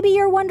 or maybe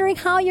you're wondering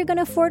how you're going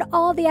to afford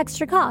all the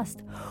extra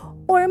cost.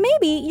 Or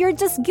maybe you're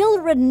just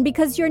guilt-ridden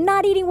because you're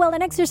not eating well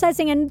and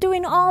exercising and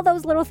doing all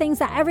those little things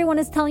that everyone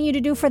is telling you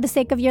to do for the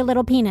sake of your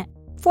little peanut.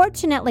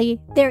 Fortunately,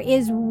 there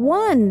is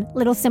one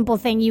little simple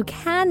thing you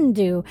can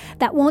do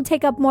that won't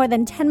take up more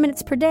than 10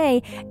 minutes per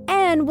day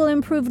and will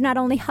improve not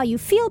only how you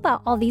feel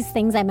about all these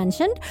things I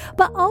mentioned,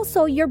 but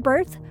also your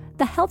birth,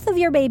 the health of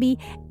your baby,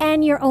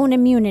 and your own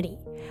immunity.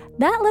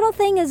 That little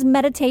thing is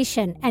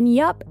meditation, and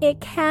yup, it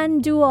can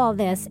do all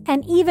this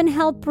and even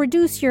help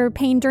reduce your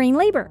pain during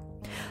labor.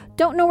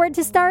 Don't know where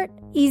to start?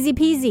 Easy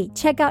peasy.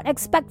 Check out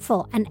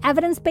Expectful, an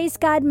evidence-based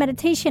guide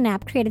meditation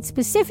app created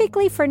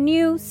specifically for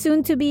new,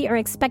 soon-to-be, or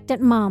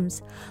expectant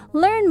moms.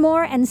 Learn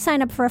more and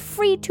sign up for a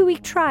free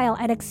 2-week trial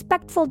at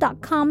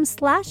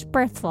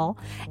expectful.com/birthful.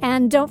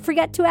 And don't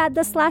forget to add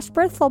the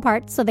 /birthful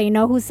part so they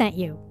know who sent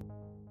you.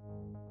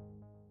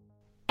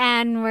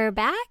 And we're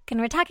back,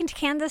 and we're talking to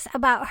Candace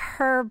about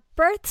her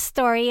birth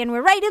story, and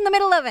we're right in the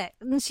middle of it.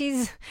 And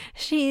she's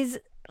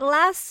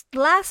this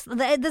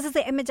is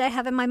the image I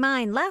have in my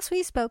mind. Last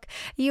we spoke,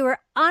 you were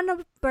on a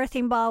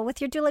birthing ball with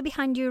your doula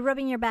behind you,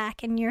 rubbing your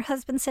back, and your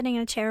husband sitting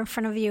in a chair in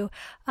front of you.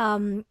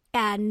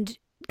 And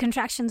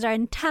contractions are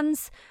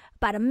intense,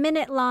 about a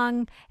minute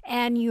long,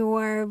 and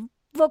you're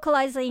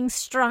vocalizing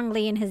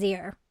strongly in his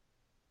ear.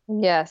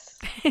 Yes.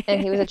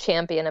 And he was a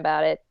champion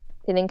about it.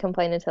 He didn't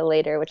complain until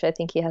later, which I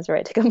think he has a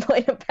right to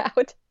complain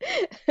about.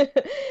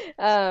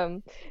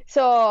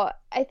 So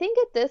I think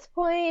at this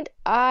point,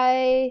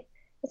 I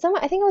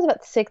think I was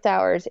about 6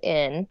 hours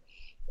in.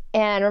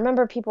 And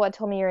remember, people had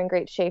told me you're in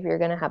great shape. You're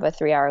going to have a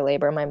 3-hour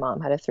labor. My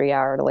mom had a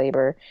 3-hour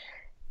labor.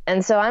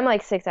 And so I'm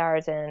like 6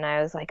 hours in and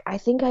I was like, I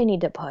think I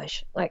need to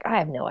push. Like, I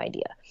have no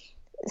idea.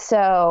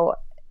 So,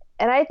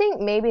 and I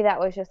think maybe that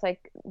was just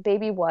like,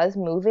 baby was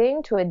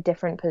moving to a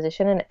different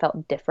position and it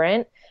felt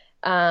different.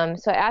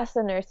 So I asked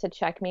the nurse to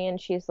check me and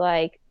she's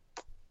like,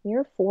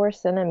 you're 4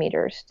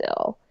 centimeters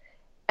still.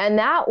 And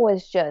that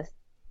was just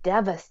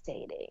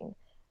devastating.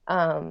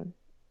 And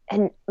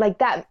like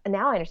that,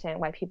 now I understand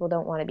why people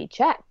don't want to be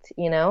checked,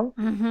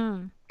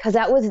 because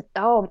that was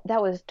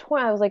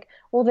torn. I was like,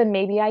 well, then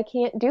maybe I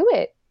can't do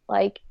it.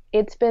 Like,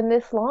 it's been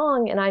this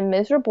long and I'm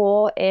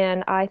miserable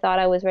and I thought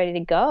I was ready to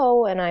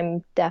go and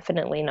I'm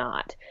definitely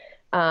not.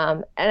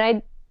 And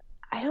I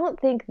don't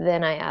think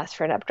then I asked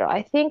for an epidural.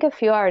 I think a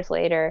few hours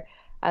later,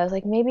 I was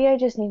like, maybe I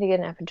just need to get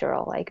an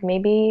epidural. Like,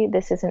 maybe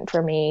this isn't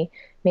for me.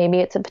 Maybe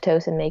it's a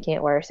Pitocin making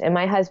it worse. And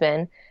my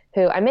husband,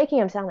 who I'm making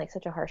him sound like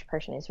such a harsh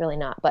person. He's really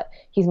not, but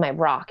he's my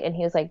rock. And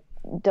he was like,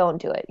 don't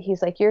do it.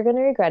 He's like, you're going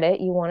to regret it.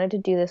 You wanted to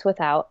do this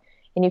without,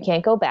 and you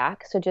can't go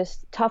back. So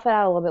just tough it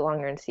out a little bit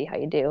longer and see how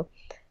you do.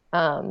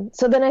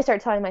 So then I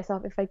start telling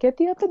myself, if I get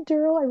the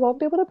epidural, I won't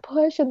be able to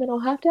push, and then I'll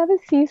have to have a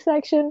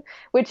C-section,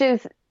 which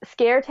is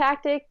scare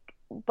tactic,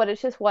 but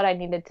it's just what I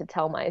needed to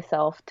tell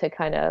myself to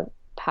kind of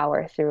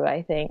power through,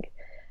 I think.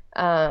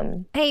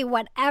 Hey,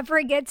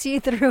 whatever gets you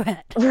through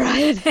it.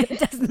 Right. It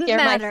doesn't Scare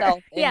matter.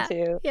 myself Yeah.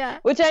 into, Yeah.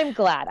 which I'm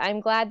glad. I'm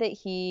glad that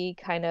he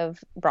kind of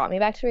brought me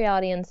back to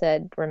reality and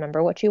said,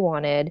 remember what you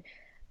wanted.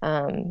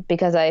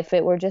 Because if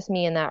it were just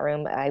me in that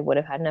room, I would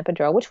have had an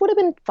epidural, which would have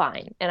been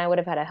fine. And I would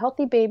have had a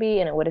healthy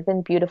baby and it would have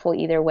been beautiful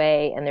either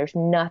way. And there's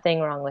nothing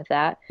wrong with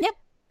that. Yep.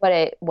 But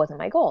it wasn't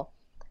my goal.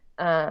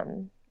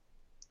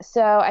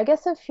 So I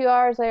guess a few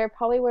hours later,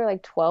 probably we're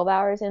like 12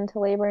 hours into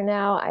labor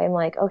now. I'm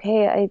like,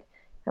 okay, I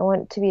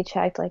want to be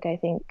checked. Like, I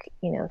think,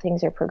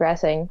 things are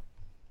progressing.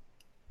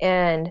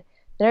 And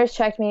the nurse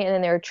checked me, and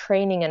then they were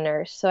training a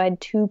nurse. So I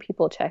had two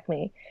people check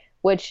me,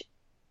 which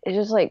is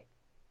just like,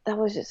 that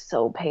was just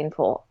so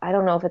painful. I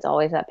don't know if it's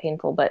always that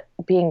painful, but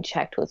being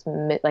checked was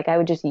like, I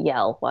would just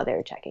yell while they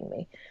were checking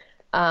me.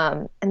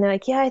 And they're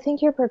like, yeah, I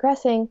think you're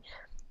progressing.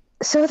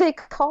 So they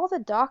call the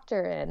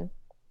doctor in.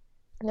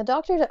 And the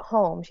doctor's at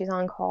home. She's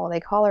on call. They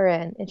call her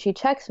in, and she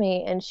checks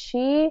me, and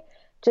she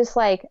just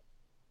like,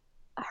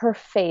 her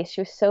face,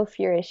 she was so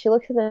furious. She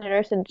looks at the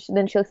nurse, and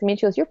then she looks at me, and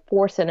she goes, you're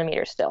 4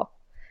 centimeters still.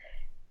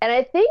 And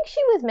I think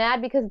she was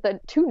mad because the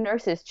two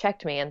nurses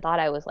checked me and thought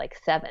I was like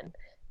 7.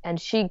 And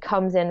she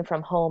comes in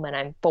from home and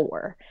I'm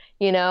 4,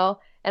 And I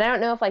don't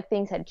know if like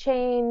things had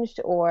changed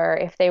or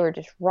if they were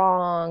just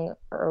wrong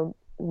or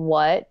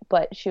what,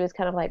 but she was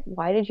kind of like,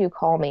 why did you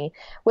call me?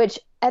 Which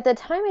at the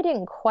time I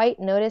didn't quite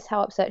notice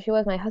how upset she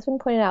was. My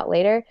husband pointed out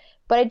later,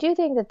 but I do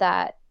think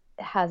that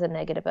has a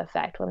negative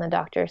effect when the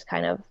doctor's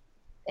kind of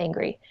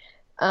angry.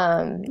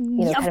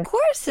 Of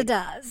course it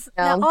does.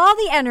 All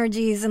the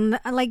energies and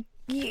like,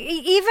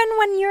 even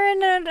when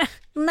you're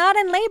not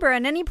in labor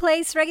in any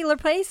place, regular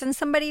place, and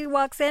somebody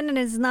walks in and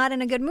is not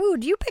in a good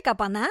mood, you pick up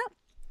on that.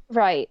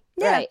 Right.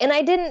 Yeah. Right. And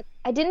I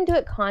didn't do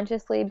it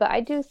consciously, but I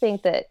do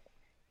think that,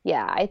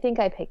 yeah, I think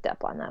I picked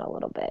up on that a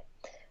little bit.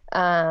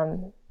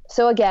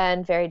 So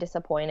again, very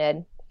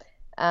disappointed.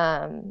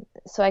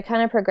 So I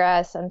kind of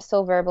progressed. I'm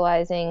still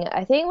verbalizing.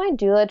 I think my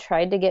doula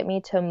tried to get me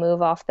to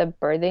move off the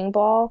birthing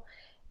ball,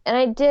 and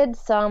I did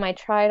some. I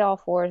tried all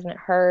 4s and it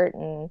hurt,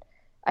 and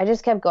I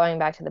just kept going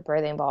back to the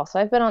birthing ball. So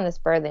I've been on this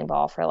birthing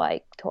ball for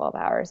like 12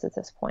 hours at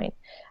this point,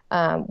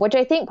 which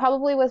I think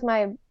probably was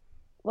my,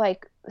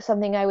 like,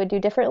 something I would do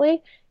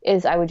differently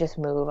is I would just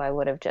move. I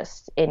would have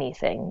just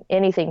anything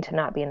to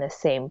not be in the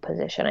same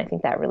position. I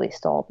think that really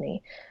stalled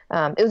me.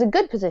 It was a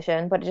good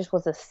position, but it just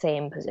was the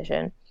same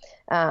position.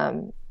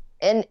 And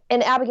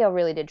Abigail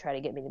really did try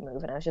to get me to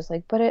move. And I was just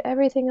like, but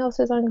everything else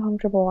is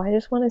uncomfortable. I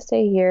just want to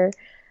stay here.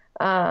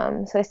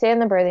 So I stay in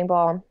the birthing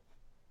ball.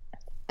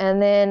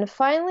 And then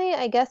finally,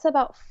 I guess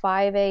about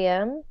 5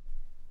 a.m.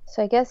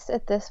 So I guess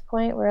at this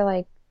point, we're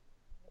like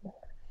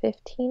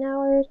 15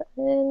 hours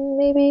in,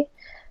 maybe.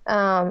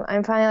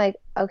 I'm finally like,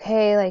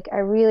 okay, like, I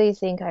really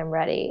think I'm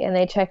ready. And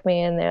they check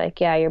me and they're like,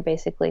 yeah, you're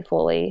basically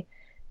fully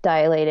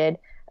dilated.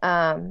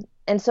 And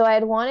so I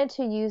had wanted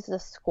to use the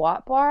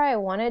squat bar. I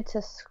wanted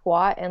to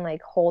squat and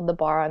like hold the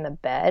bar on the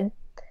bed.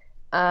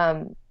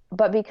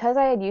 But because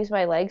I had used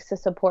my legs to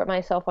support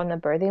myself on the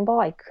birthing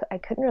ball, I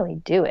couldn't really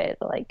do it.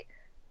 Like,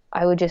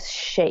 I would just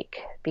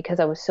shake because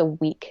I was so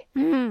weak.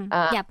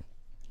 Yep.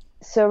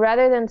 So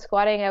rather than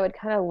squatting, I would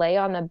kind of lay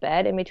on the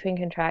bed in between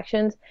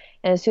contractions.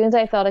 And as soon as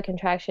I felt a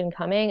contraction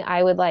coming,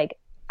 I would like,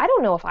 I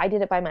don't know if I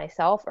did it by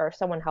myself or if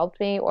someone helped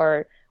me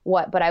or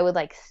what, but I would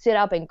like sit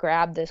up and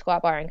grab the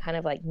squat bar and kind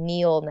of like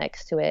kneel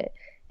next to it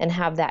and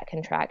have that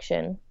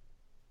contraction.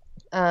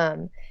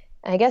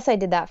 I guess I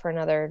did that for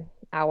another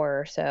hour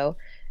or so.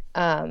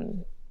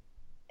 And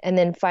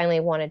then finally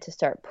wanted to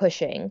start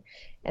pushing.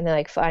 And they're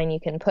like, fine, you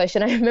can push.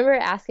 And I remember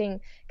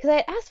asking, because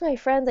I asked my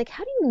friends, like,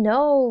 how do you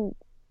know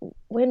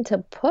when to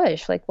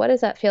push? Like, what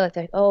does that feel like?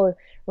 They're like, oh,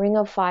 ring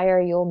of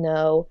fire, you'll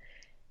know.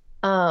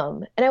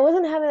 And I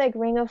wasn't having like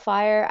ring of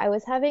fire. I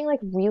was having like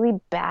really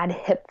bad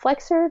hip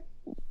flexor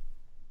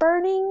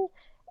burning.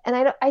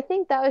 And I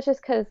think that was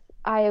just because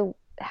I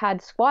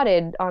had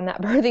squatted on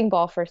that birthing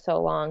ball for so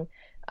long,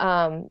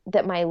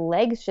 that my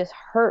legs just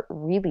hurt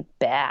really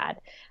bad.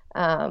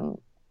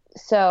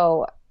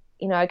 So,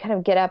 I kind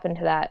of get up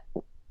into that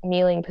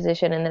kneeling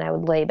position and then I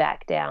would lay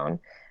back down.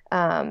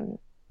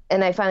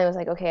 And I finally was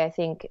like, okay, I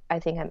think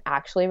I'm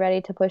actually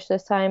ready to push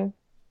this time.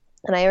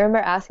 And I remember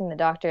asking the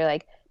doctor,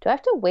 like, do I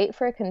have to wait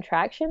for a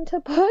contraction to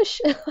push?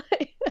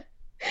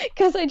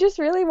 Because I just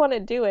really want to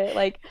do it.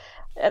 Like,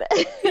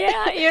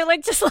 yeah, you're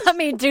like, just let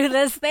me do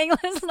this thing.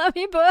 Let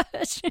me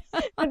push.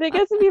 And I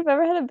guess if you've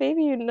ever had a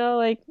baby,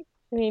 like,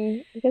 I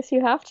mean, I guess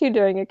you have to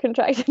during a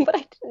contraction, but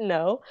I didn't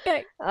know.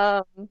 Okay.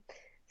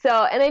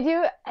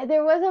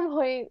 There was a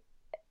point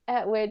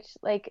at which,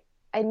 like,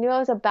 I knew I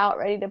was about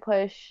ready to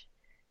push,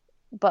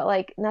 but,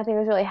 like, nothing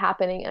was really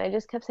happening. And I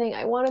just kept saying,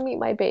 I want to meet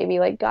my baby.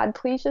 Like, God,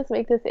 please just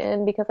make this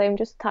end because I'm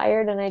just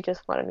tired and I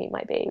just want to meet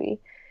my baby.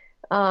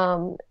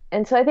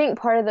 And so I think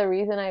part of the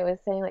reason I was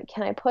saying like,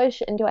 can I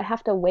push and do I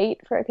have to wait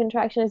for a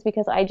contraction is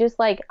because I just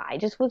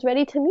was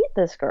ready to meet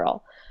this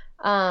girl.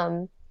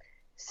 Um,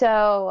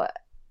 so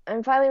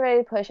I'm finally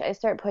ready to push. I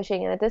start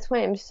pushing, and at this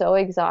point I'm so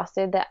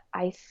exhausted that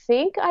I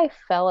think I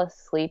fell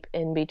asleep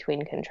in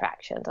between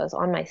contractions. I was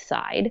on my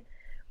side.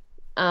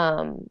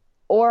 Um,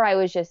 or I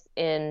was just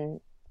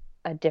in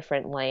a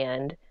different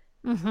land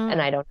and Mm-hmm.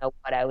 I don't know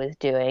what I was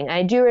doing.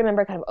 I do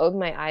remember kind of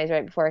opening my eyes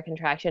right before a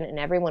contraction and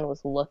everyone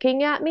was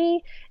looking at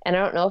me. And I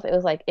don't know if it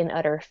was like in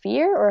utter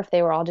fear or if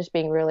they were all just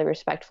being really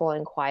respectful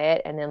and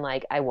quiet. And then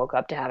like I woke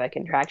up to have a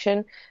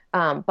contraction.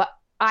 But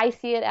I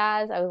see it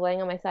as I was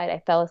laying on my side.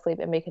 I fell asleep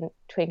in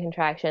between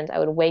contractions. I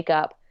would wake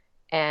up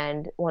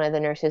and one of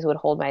the nurses would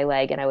hold my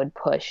leg and I would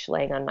push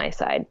laying on my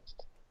side.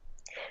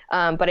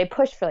 But I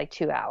pushed for like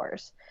 2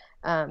 hours,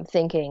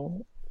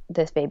 thinking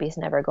this baby's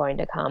never going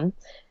to come.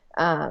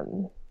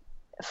 Um,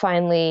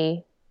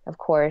 Finally, of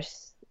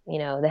course,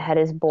 the head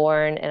is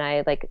born and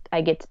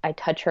I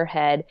touch her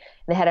head.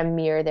 They had a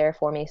mirror there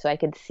for me so I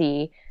could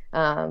see.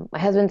 My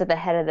husband's at the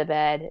head of the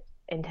bed,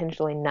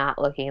 intentionally not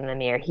looking in the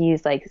mirror.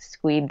 He's like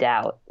squeebed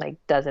out, like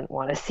doesn't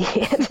want to see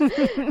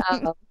it.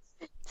 Um,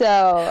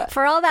 so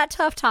For all that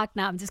tough talk.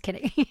 No, I'm just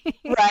kidding.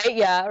 right,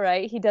 yeah,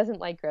 right. He doesn't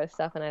like gross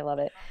stuff, and I love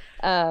it.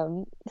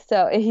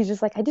 So he's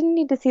just like, I didn't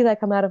need to see that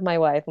come out of my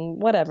wife,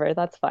 and whatever,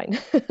 that's fine.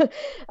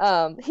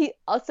 He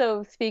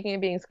also, speaking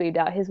of being squeezed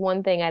out, his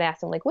one thing I'd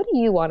ask him, like, what do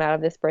you want out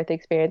of this birth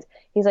experience?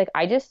 He's like,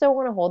 I just don't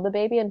want to hold the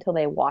baby until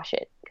they wash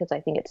it because I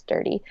think it's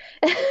dirty.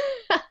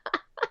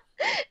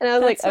 And I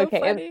was That's like, so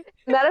okay. And funny.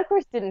 that of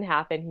course didn't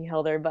happen. He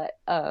held her, but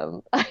I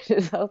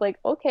was like,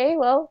 okay,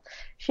 well,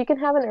 she can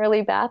have an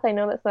early bath. I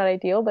know that's not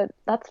ideal, but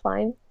that's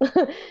fine.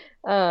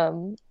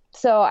 Um,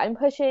 so I'm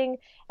pushing,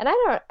 and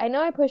I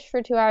know I pushed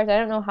for 2 hours. I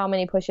don't know how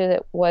many pushes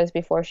it was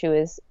before she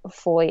was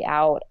fully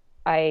out.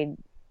 I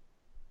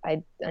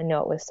I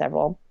know it was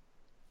several.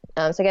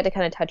 So I got to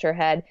kind of touch her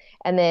head,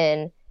 and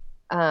then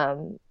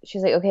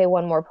she's like, okay,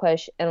 one more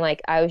push, and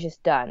like I was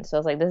just done. So I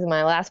was like, this is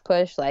my last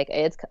push. Like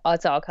it's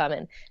all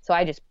coming. So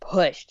I just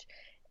pushed,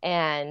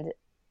 and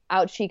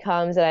out she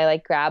comes, and I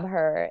like grab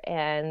her,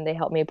 and they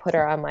help me put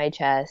her on my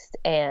chest,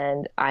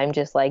 and I'm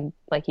just like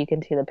you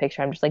can see the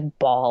picture. I'm just like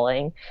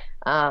bawling,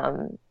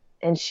 and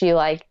she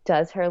like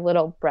does her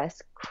little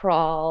breast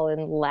crawl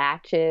and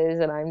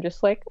latches, and I'm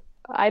just like,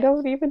 I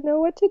don't even know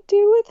what to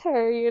do with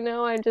her,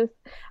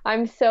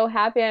 I'm so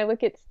happy. I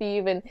look at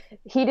Steve and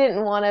he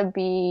didn't want to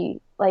be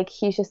like,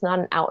 he's just not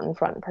an out in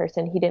front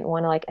person. He didn't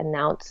want to like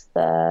announce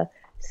the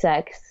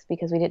sex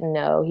because we didn't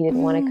know. He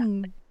didn't want to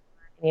Mm.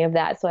 any of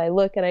that. So I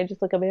look and I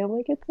just look at me. I'm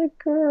like, it's a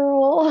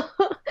girl.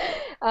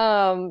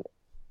 um,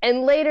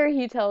 and later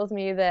he tells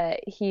me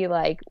that he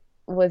like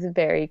was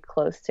very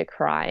close to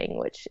crying,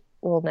 which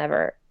will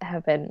never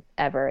happen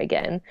ever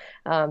again.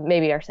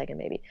 Maybe our second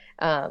baby.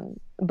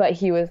 But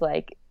he was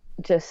like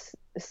just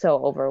so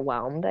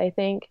overwhelmed, I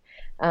think.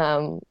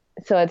 So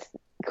it's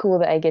cool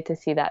that I get to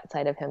see that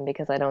side of him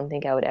because I don't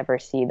think I would ever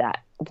see that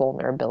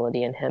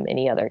vulnerability in him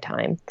any other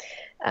time.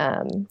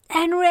 And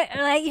like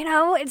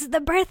it's the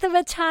birth of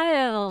a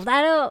child.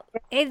 I don't.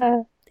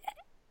 Uh,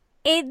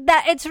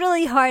 It's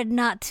really hard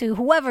not to,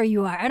 whoever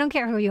you are, I don't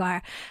care who you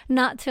are,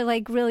 not to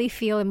like really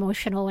feel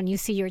emotional when you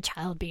see your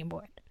child being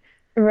born.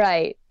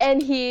 right.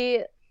 And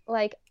he'd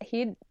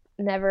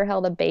never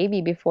held a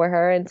baby before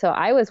her. And so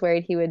I was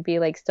worried he would be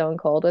like stone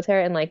cold with her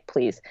and like,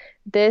 please,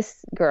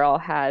 this girl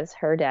has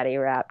her daddy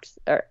wrapped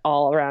or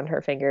all around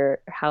her finger,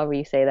 however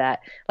you say that.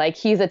 Like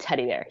he's a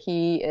teddy bear.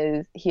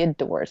 He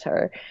adores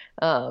her.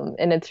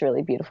 And it's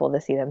really beautiful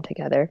to see them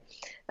together.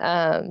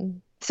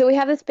 So we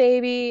have this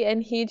baby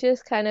and he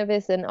just kind of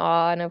is in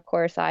awe. And of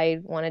course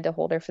I wanted to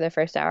hold her for the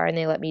first hour and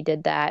they let me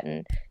did that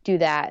and do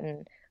that.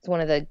 And it's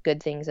one of the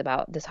good things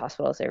about this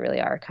hospital is they really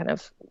are kind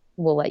of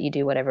will let you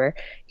do whatever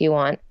you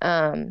want.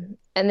 And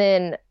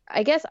then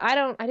I guess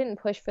I didn't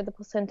push for the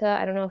placenta.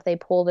 I don't know if they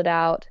pulled it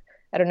out.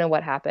 I don't know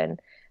what happened.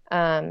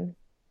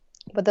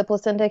 But the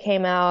placenta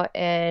came out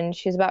and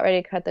she was about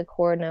ready to cut the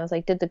cord. And I was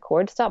like, did the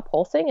cord stop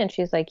pulsing? And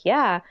she's like,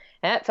 yeah.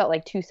 And that felt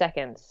like 2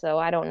 seconds. So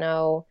I don't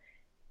know.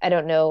 I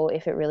don't know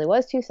if it really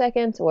was 2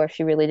 seconds or if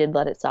she really did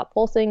let it stop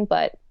pulsing,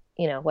 but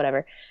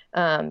whatever.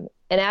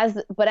 As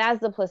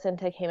the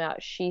placenta came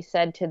out, she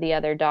said to the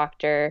other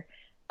doctor,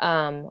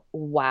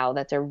 wow,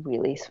 that's a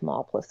really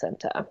small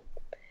placenta,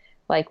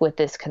 like with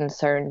this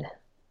concerned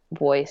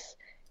voice.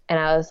 And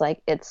I was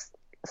like, it's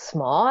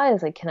small? I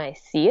was like, can I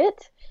see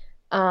it?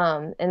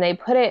 And they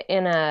put it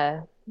in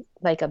a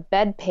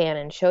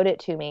bedpan and showed it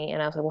to me.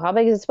 And I was like, well, how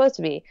big is it supposed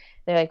to be?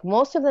 They're like,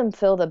 most of them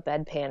fill the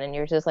bedpan and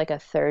yours is like a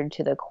third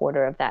to the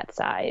quarter of that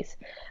size.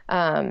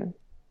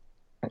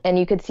 And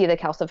you could see the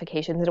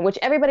calcifications in which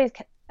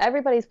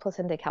everybody's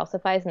placenta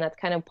calcifies, and that's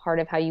kind of part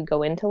of how you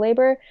go into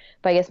labor.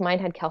 But I guess mine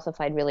had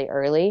calcified really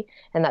early,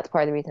 and that's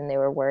part of the reason they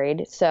were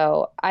worried.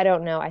 So I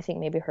don't know. I think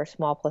maybe her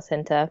small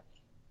placenta,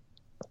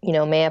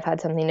 may have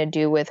had something to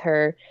do with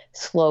her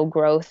slow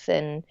growth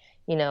and,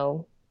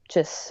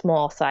 just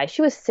small size.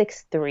 She was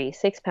 6'3",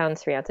 6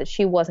 pounds, 3 ounces.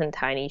 She wasn't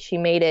tiny. She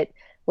made it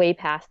way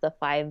past the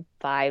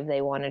 5'5"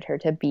 they wanted her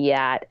to be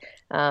at.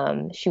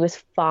 She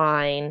was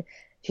fine.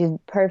 She's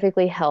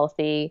perfectly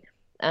healthy.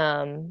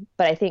 But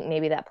I think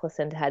maybe that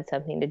placenta had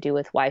something to do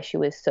with why she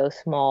was so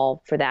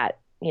small for that,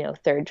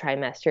 third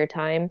trimester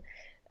time.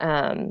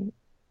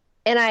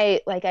 And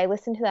I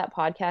listened to that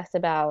podcast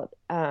about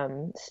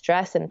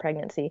stress in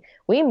pregnancy.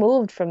 We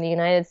moved from the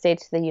United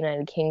States to the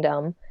United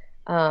Kingdom.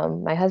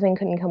 My husband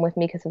couldn't come with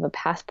me because of a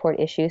passport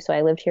issue, so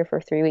I lived here for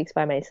 3 weeks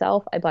by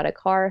myself. I bought a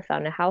car,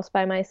 found a house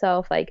by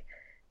myself. Like,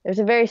 it was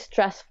a very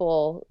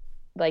stressful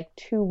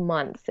 2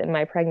 months in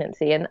my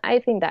pregnancy, and I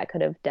think that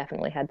could have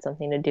definitely had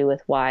something to do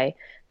with why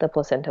the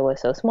placenta was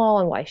so small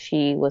and why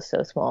she was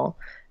so small.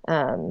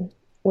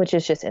 Which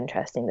is just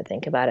interesting to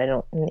think about.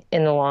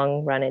 In the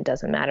long run, it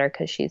doesn't matter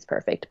because she's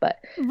perfect, but.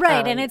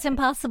 Right. And it's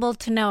impossible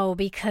to know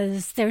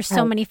because there's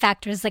so many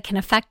factors that can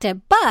affect it.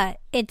 But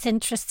it's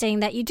interesting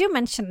that you do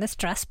mention the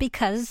stress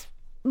because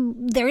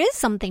there is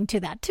something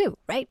to that too,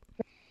 right?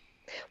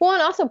 Well,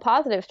 and also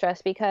positive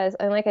stress because,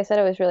 and like I said,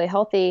 I was really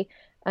healthy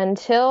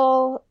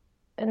until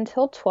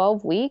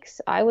 12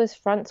 weeks. I was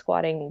front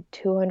squatting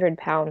 200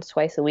 pounds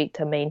twice a week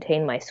to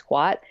maintain my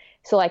squat.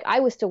 So I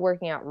was still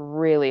working out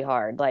really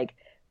hard,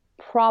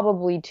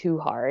 probably too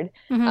hard.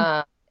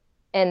 Mm-hmm.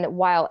 And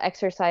while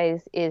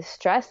exercise is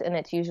stress and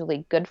it's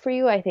usually good for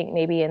you, I think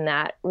maybe in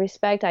that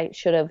respect, I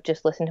should have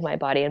just listened to my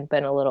body and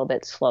been a little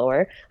bit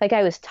slower.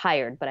 I was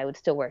tired, but I would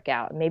still work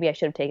out. Maybe I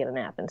should have taken a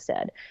nap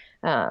instead.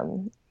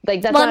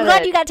 That's well, I'm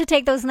glad you got to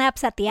take those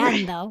naps at the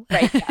end, though.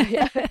 Right.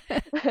 Yeah.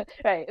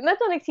 Right. And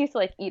that's not an excuse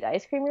to eat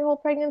ice cream your whole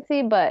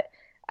pregnancy, but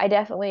I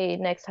definitely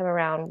next time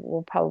around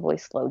will probably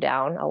slow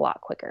down a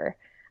lot quicker.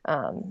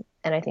 And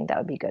I think that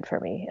would be good for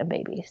me and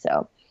baby.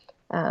 So.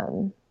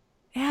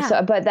 Yeah.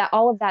 So, but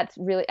all of that's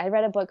really, I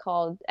read a book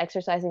called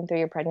Exercising Through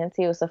Your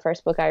Pregnancy. It was the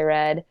first book I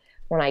read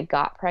when I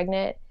got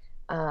pregnant.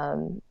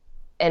 And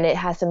it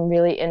has some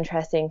really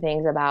interesting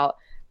things about,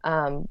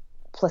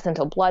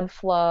 placental blood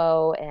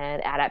flow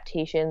and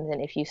adaptations. And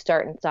if you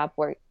start and stop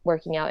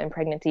working out in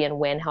pregnancy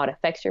and how it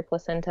affects your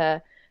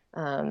placenta,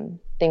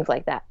 things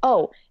like that.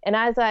 Oh, and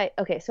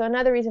so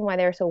another reason why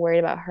they were so worried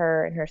about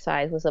her and her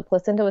size was the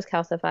placenta was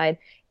calcified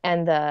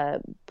and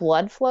the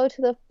blood flow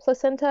to the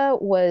placenta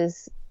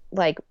was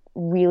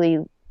really,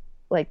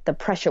 the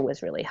pressure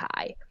was really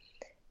high.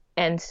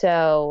 And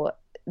so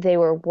they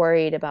were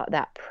worried about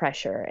that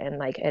pressure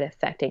and it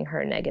affecting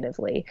her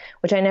negatively,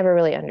 which I never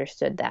really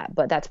understood that,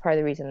 but that's part of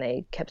the reason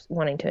they kept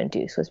wanting to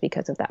induce was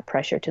because of that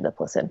pressure to the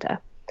placenta.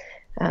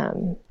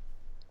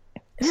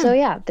 So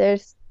yeah,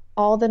 there's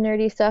all the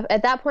nerdy stuff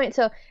at that point.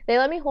 So they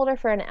let me hold her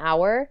for an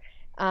hour.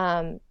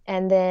 And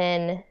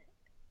then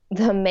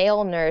the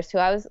male nurse, who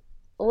I was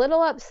a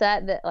little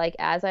upset that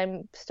as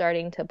I'm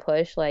starting to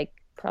push,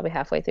 probably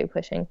halfway through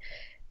pushing,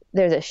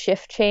 there's a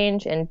shift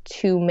change and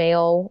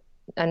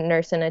a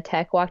nurse and a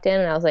tech walked in,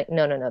 and I was like,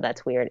 no,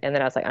 that's weird. And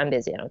then I was like, I'm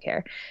busy, I don't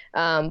care.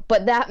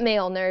 But that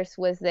male nurse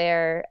was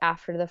there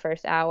after the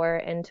first hour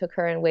and took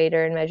her and weighed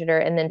her and measured her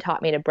and then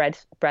taught me to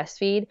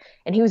breastfeed.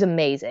 And he was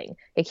amazing.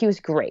 He was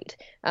great.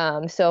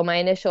 So my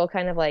initial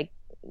kind of I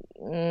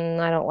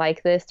don't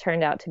like this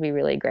turned out to be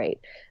really great.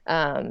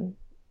 And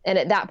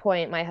at that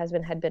point, my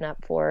husband had been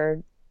up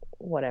for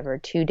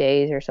 2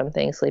 days or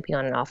something, sleeping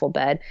on an awful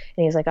bed.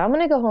 And he's like, I'm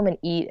going to go home and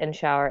eat and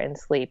shower and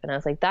sleep. And I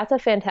was like, that's a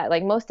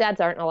fantastic, most dads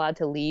aren't allowed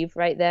to leave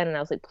right then. And I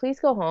was like, please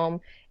go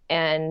home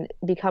and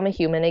become a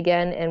human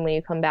again. And when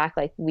you come back,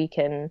 we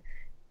can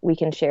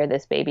share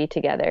this baby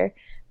together.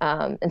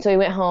 And so he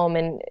went home,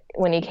 and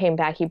when he came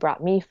back, he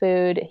brought me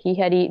food he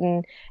had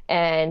eaten,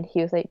 and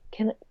he was like,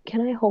 can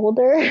I hold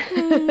her?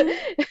 I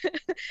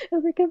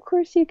was like, of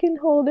course you can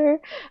hold her.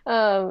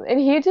 And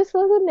he just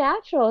was a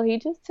natural. He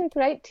just took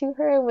right to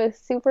her and was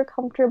super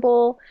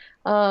comfortable,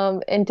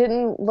 and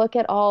didn't look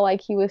at all like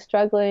he was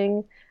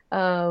struggling.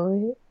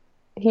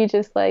 He's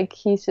just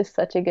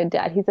such a good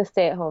dad. He's a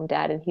stay-at-home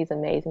dad, and he's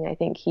amazing. I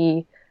think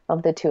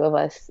of the two of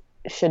us,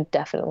 should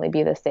definitely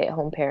be the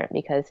stay-at-home parent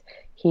because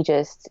he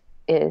just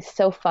is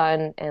so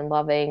fun and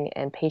loving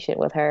and patient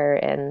with her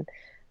and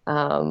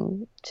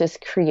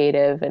just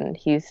creative, and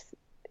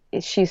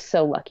she's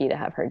so lucky to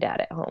have her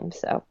dad at home.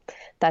 So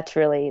that's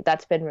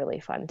been really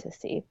fun to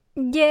see.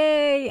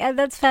 Yay,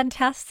 that's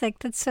fantastic.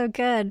 That's so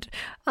good.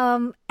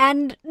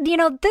 And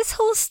this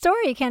whole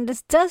story,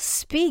 Candace, does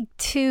speak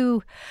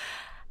to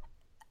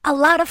a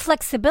lot of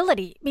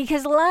flexibility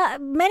because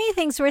many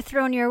things were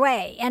thrown your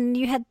way and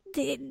you had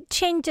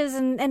changes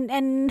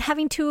and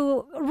having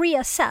to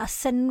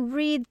reassess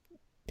and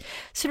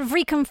sort of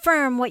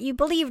reconfirm what you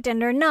believed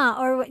in or not,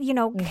 or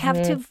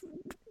have to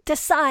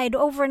decide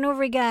over and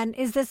over again,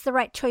 is this the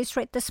right choice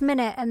right this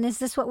minute, and is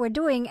this what we're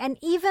doing? And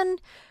even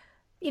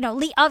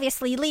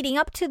obviously leading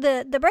up to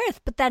the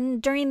birth, but then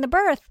during the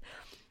birth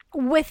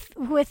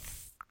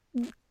with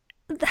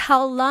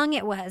how long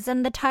it was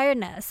and the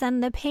tiredness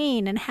and the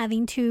pain and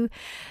having to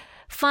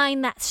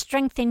find that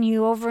strength in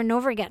you over and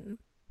over again.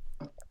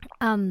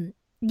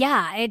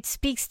 Yeah, it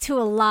speaks to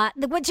a lot,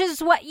 which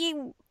is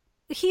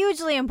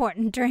hugely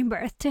important during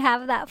birth, to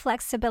have that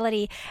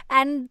flexibility.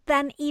 And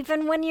then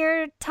even when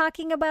you're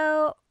talking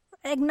about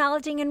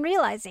acknowledging and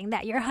realizing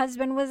that your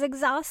husband was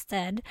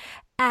exhausted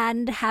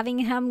and having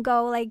him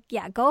go like,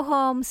 yeah, go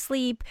home,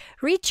 sleep,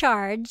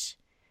 recharge,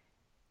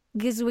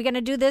 because we're going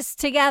to do this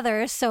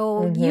together.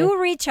 So you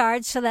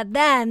recharge so that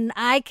then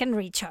I can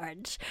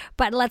recharge.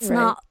 But let's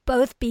not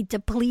both be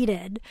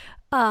depleted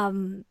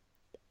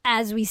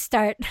as we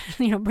start,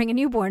 bring a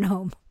newborn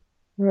home.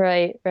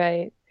 Right,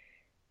 right.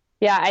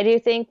 Yeah, I do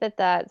think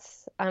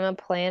I'm a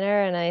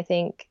planner, and I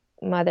think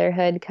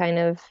motherhood kind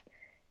of,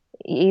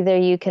 either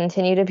you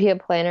continue to be a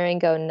planner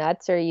and go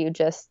nuts, or you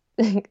just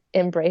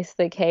embrace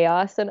the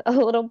chaos a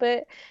little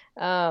bit.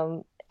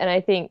 And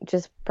I think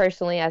just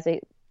personally as a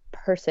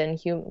person,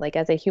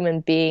 as a human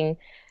being,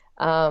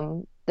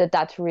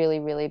 that's really,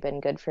 really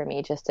been good for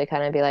me, just to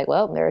kind of be like,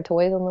 well, there are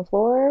toys on the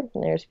floor,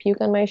 and there's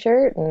puke on my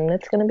shirt, and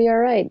it's going to be all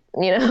right,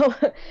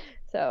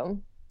 So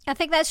I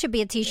think that should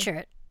be a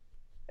t-shirt.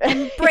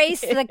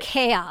 Embrace the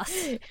chaos.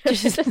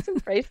 Just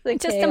embrace the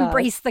chaos. Just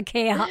embrace the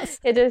chaos.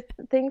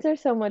 Things are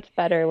so much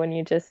better when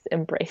you just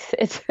embrace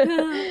it.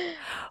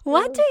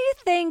 What do you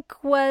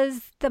think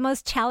was the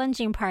most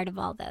challenging part of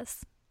all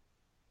this?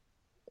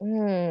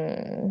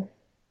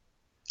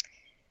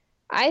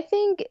 I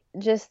think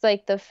just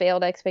like the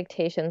failed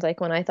expectations, like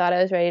when I thought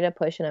I was ready to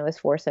push and I was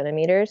 4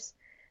 centimeters,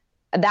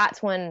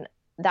 that's when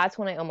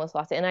I almost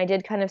lost it. And I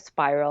did kind of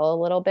spiral a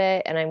little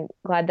bit, and I'm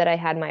glad that I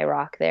had my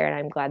rock there, and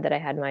I'm glad that I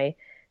had my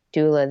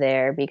doula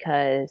there,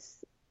 because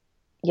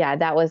yeah,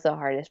 that was the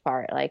hardest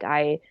part. Like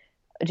I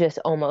just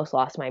almost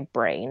lost my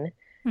brain.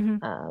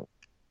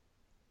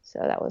 So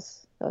that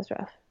was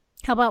rough.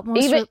 How about go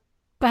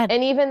ahead.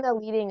 And even the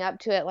leading up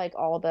to it, like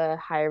all the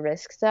high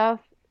risk stuff,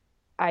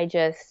 I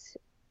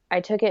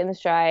took it in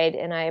stride,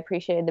 and I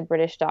appreciated the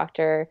British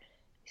doctor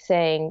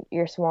saying,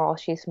 you're small,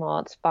 she's small,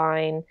 it's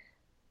fine.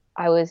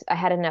 I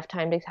had enough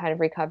time to kind of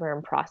recover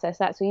and process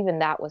that. So even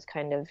that was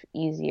kind of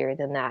easier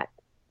than that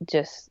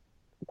just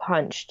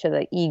punch to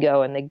the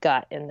ego and the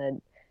gut and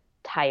the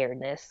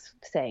tiredness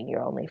saying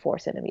you're only 4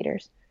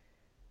 centimeters.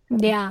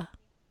 Yeah.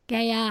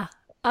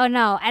 Oh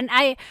no. And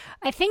I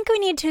think we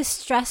need to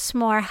stress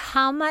more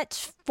how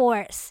much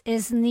force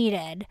is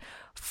needed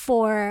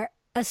for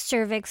a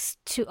cervix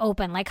to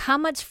open, like how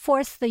much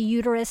force the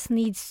uterus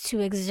needs to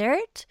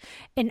exert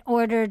in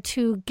order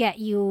to get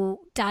you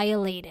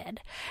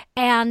dilated.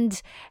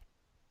 And,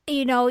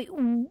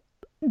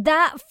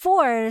 that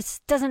force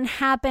doesn't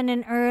happen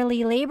in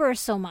early labor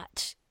so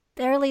much.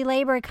 The early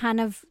labor kind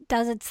of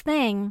does its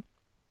thing,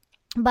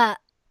 but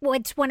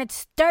it's when it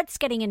starts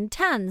getting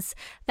intense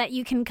that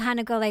you can kind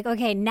of go like,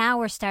 okay, now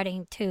we're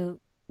starting to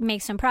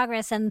make some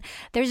progress, and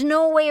there's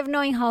no way of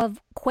knowing how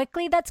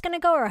quickly that's going to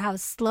go or how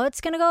slow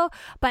it's going to go,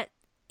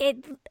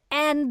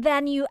 and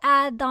then you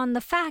add on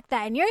the fact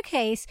that in your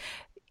case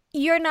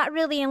you're not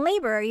really in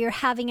labor, you're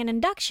having an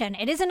induction.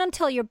 It isn't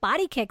until your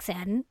body kicks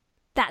in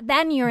that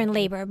then you're in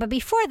labor, but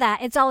before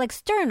that it's all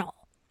external.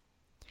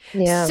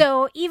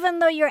 So even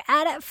though you're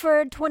at it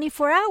for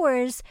 24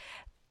 hours,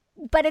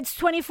 but it's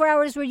 24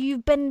 hours where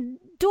you've been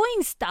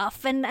doing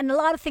stuff and a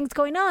lot of things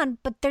going on,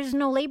 but there's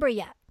no labor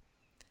yet.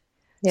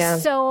 Yeah.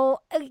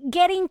 So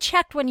getting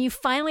checked when you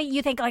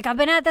think like, I've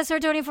been at this for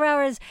 24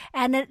 hours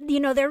and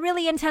they're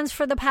really intense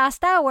for the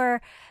past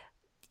hour,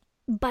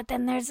 but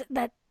then there's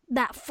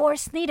that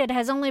force needed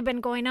has only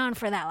been going on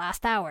for that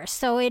last hour.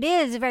 So it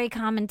is very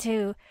common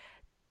to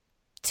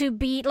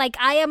be like,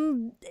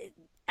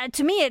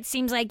 to me it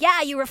seems like,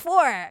 yeah, you were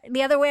 4,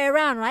 the other way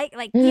around, right?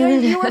 Like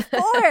you were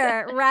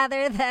 4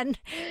 rather than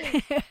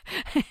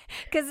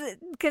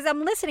because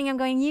I'm listening, I'm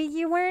going,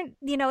 you weren't,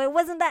 it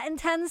wasn't that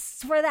intense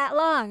for that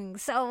long,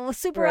 so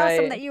super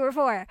awesome that you were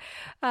 4.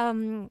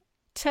 And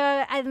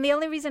the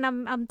only reason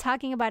I'm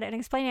talking about it and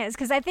explaining it is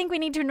because I think we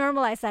need to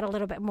normalize that a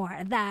little bit more,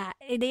 that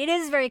it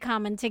is very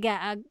common to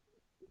get a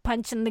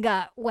punch in the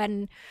gut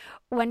when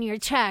you're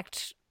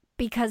checked,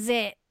 because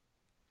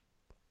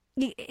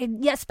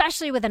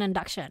especially with an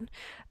induction.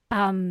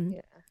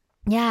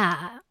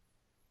 Yeah.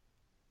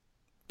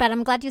 But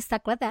I'm glad you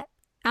stuck with it.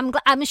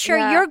 I'm sure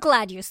you're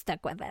glad you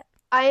stuck with it.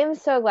 I am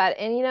so glad.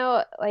 And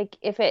like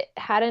if it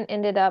hadn't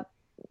ended up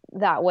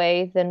that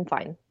way, then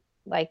fine.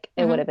 Like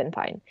it would have been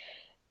fine.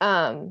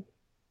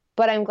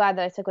 But I'm glad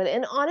that I stuck with it.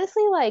 And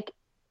honestly, like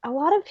a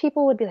lot of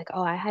people would be like,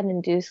 oh, I had an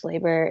induced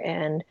labor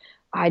and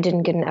I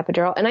didn't get an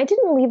epidural. And I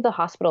didn't leave the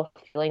hospital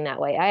feeling that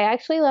way. I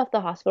actually left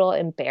the hospital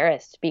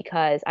embarrassed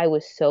because I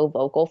was so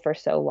vocal for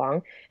so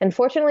long. And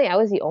fortunately, I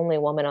was the only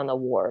woman on the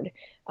ward.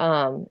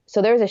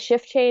 So there was a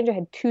shift change. I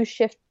had two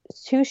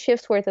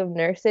shifts worth of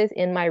nurses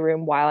in my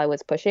room while I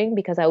was pushing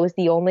because I was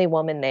the only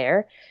woman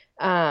there.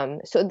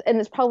 And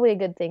it's probably a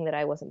good thing that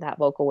I wasn't that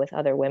vocal with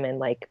other women,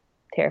 like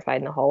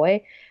terrified in the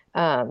hallway.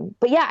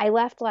 But yeah, I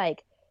left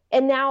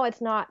and now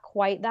it's not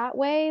quite that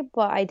way,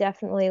 but I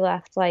definitely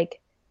left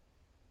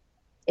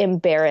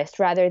embarrassed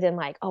rather than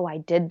like, oh, I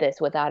did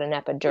this without an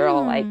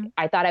epidural. Like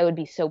I thought I would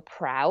be so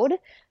proud,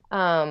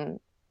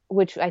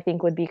 which I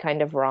think would be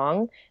kind of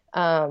wrong.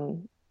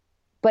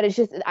 But it's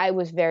just, I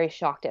was very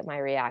shocked at my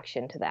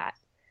reaction to that.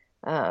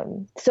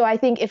 So I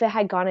think if it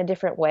had gone a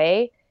different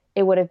way,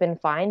 it would have been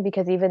fine,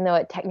 because even though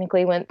it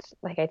technically went,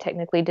 like I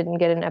technically didn't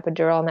get an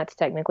epidural and that's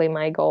technically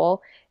my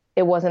goal,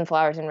 it wasn't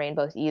flowers and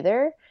rainbows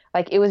either.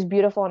 Like it was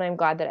beautiful and I'm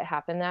glad that it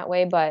happened that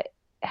way, but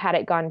had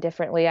it gone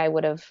differently, I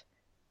would have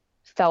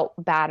felt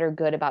bad or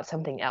good about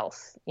something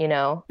else, you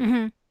know?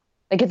 Mm-hmm.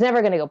 Like it's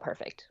never going to go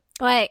perfect.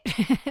 Right.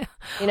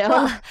 You know?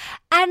 Well,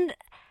 and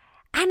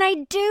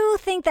I do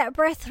think that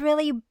birth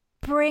really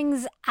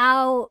brings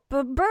out,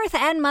 birth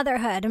and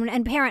motherhood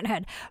and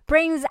parenthood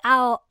brings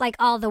out like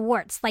all the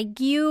warts. Like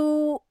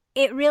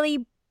it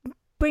really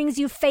brings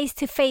you face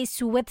to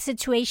face with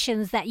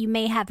situations that you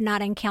may have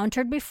not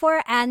encountered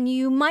before, and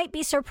you might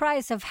be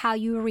surprised of how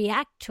you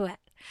react to it.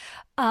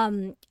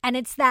 And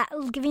it's that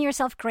giving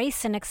yourself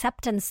grace and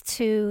acceptance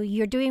to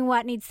you're doing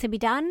what needs to be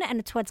done, and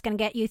it's what's going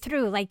to get you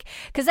through. Like,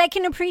 because I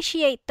can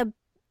appreciate the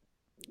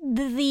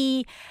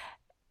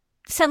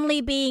suddenly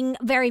being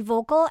very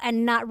vocal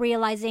and not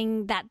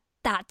realizing that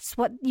that's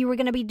what you were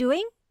going to be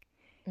doing,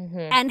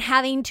 and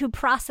having to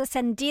process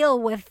and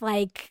deal with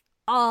like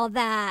all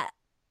that,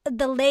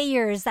 the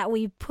layers that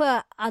we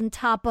put on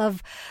top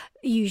of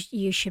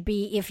you should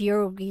be, if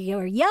you're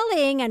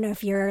yelling and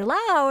if you're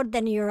loud,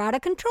 then you're out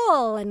of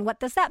control, and what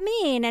does that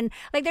mean? And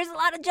like there's a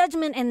lot of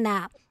judgment in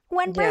that.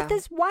 When birth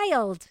is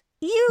wild,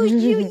 you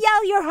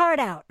yell your heart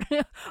out.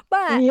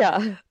 But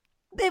yeah,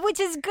 which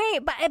is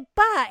great, but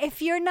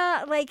if you're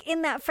not like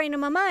in that frame of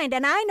my mind,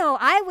 and I know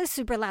I was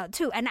super loud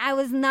too, and I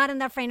was not in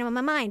that frame of my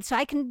mind, so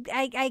I can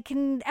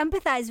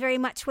empathize very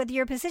much with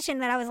your position,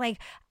 that I was like,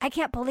 I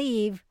can't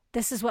believe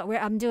this is what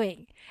I'm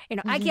doing. You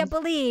know, I can't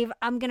believe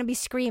I'm going to be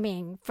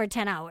screaming for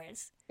 10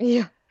 hours.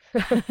 Yeah.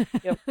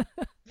 Yep.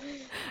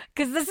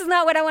 Because this is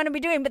not what I want to be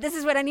doing, but this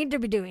is what I need to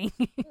be doing.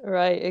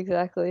 Right,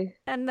 exactly.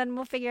 And then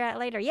we'll figure out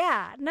later.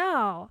 Yeah,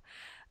 no.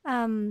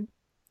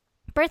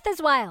 Birth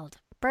is wild.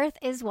 Birth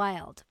is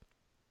wild.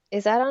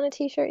 Is that on a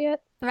t-shirt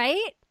yet?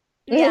 Right?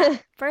 Yeah,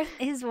 birth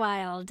is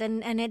wild,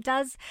 and it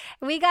does.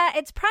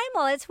 It's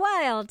primal, it's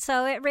wild,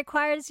 so it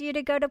requires you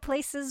to go to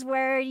places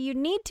where you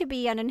need to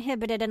be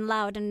uninhibited and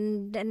loud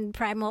and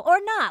primal, or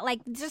not. Like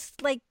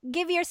just like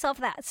give yourself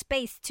that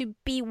space to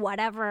be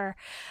whatever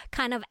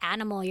kind of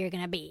animal you're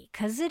gonna be,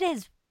 because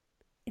it's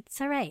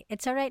all right.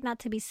 It's all right not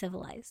to be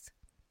civilized.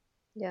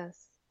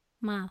 Yes.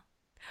 Wow.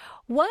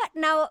 What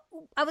now?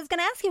 I was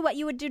gonna ask you what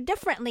you would do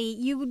differently.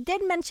 You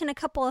did mention a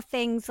couple of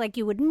things, like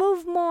you would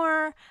move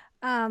more.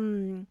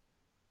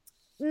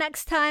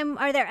 Next time,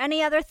 are there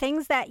any other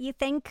things that you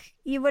think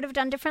you would have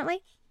done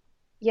differently?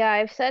 Yeah,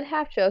 I've said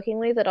half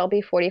jokingly that I'll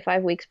be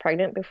 45 weeks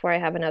pregnant before I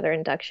have another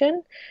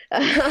induction.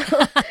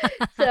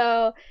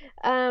 So,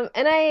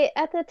 and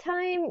at the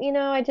time, you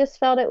know, I just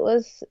felt it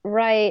was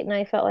right, and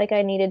I felt like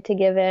I needed to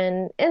give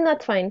in, and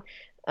that's fine.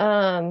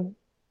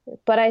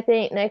 But I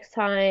think next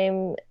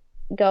time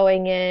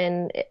going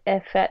in,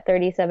 if at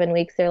 37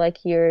 weeks they're like,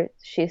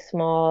 she's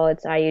small,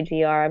 it's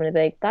IUGR, I'm going to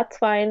be like, that's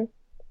fine.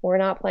 We're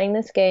not playing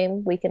this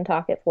game. We can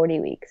talk at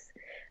 40 weeks.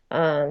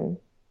 So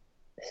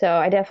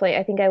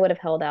I think I would have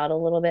held out a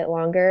little bit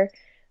longer.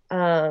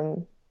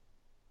 And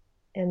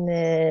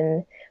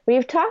then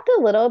we've talked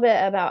a little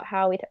bit about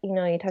how you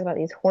talk about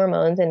these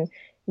hormones, and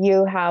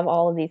you have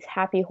all of these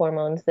happy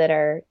hormones that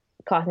are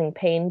causing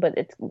pain, but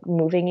it's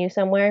moving you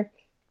somewhere.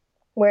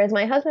 Whereas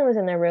my husband was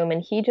in the room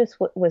and he just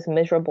was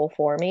miserable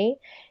for me,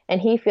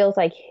 and he feels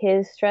like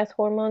his stress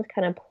hormones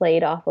kind of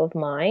played off of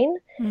mine,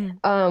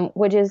 or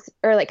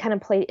kind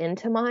of played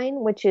into mine,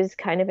 which is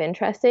kind of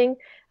interesting.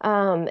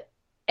 And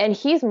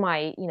he's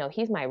my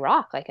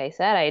rock. Like I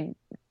said,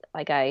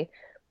 I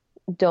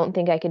don't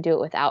think I could do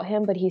it without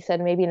him, but he said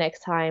maybe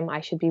next time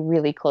I should be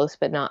really close,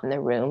 but not in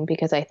the room,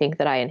 because I think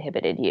that I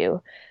inhibited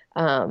you.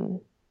 So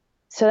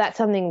that's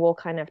something we'll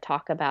kind of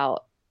talk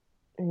about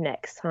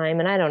next time,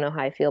 and I don't know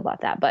how I feel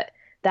about that, but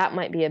that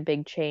might be a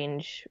big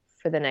change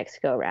for the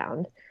next go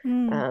round.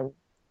 And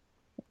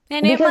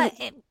go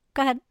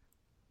ahead.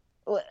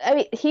 I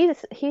mean, he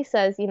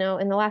says, in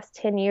the last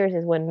 10 years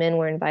is when men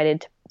were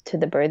invited to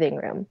the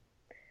birthing room.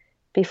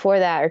 Before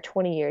that, or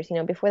 20 years,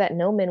 before that,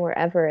 no men were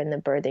ever in the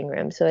birthing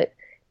room. So it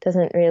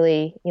doesn't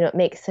really, it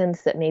makes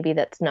sense that maybe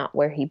that's not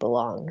where he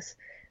belongs.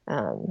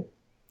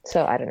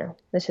 So I don't know.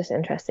 It's just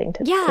interesting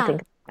to think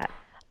about that.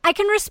 I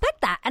can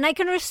respect that, and I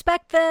can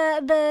respect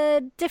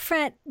the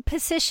different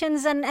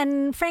positions,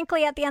 and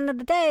frankly, at the end of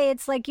the day,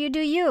 it's like you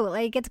do you.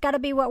 Like, it's got to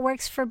be what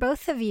works for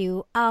both of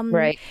you.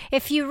 Right.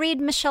 If you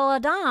read Michel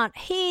Adant,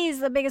 he's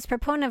the biggest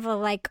proponent of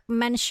like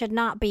men should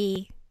not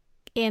be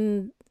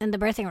in the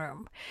birthing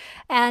room,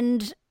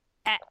 and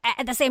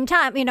at the same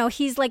time,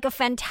 he's like a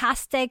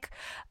fantastic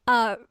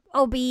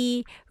OB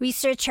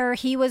researcher.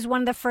 He was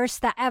one of the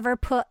first that ever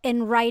put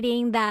in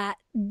writing that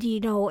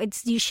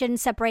you shouldn't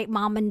separate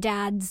mom and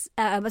babies,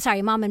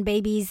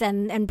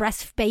 and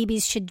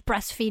babies should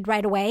breastfeed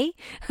right away,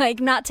 like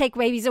not take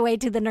babies away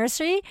to the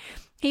nursery.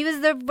 He was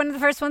one of the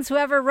first ones who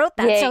ever wrote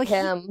that. Yay, so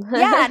him.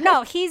 yeah,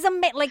 no, he's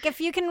like,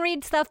 if you can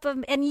read stuff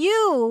and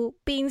you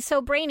being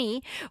so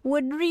brainy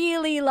would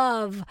really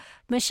love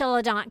Michel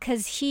Ledant,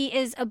 because he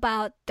is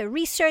about the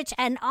research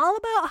and all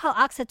about how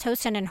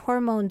oxytocin and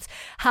hormones,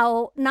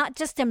 how not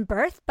just in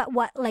birth, but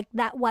what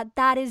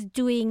that is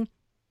doing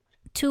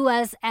to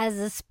us as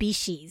a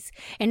species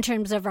in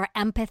terms of our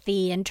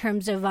empathy, in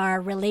terms of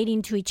our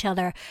relating to each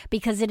other,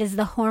 because it is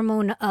the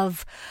hormone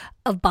of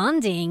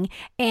bonding.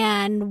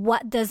 And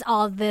what does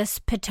all this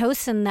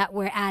pitocin that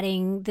we're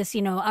adding, this,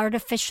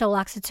 artificial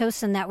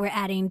oxytocin that we're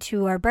adding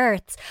to our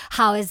births,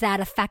 how is that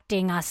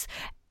affecting us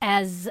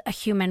as a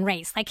human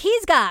race? Like,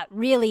 he's got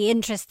really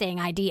interesting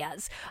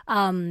ideas.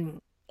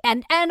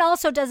 And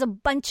also does a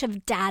bunch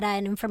of data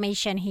and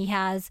information. He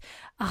has,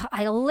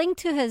 I'll link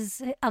to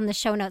his on the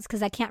show notes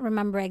because I can't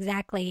remember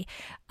exactly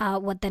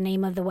what the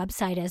name of the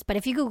website is. But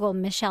if you Google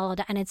Michel,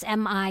 and it's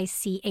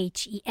MICHELODENT,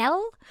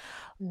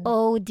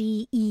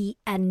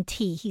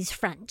 he's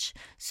French.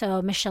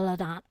 So Michel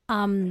Ledant.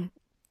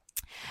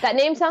 That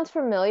name sounds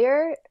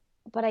familiar,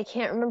 but I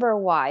can't remember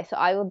why. So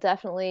I will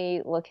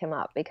definitely look him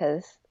up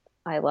because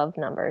I love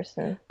numbers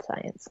and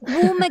science.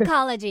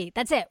 Wombecology.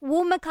 That's it.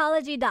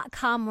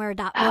 Wombecology.com or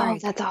 .org. Oh,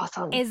 that's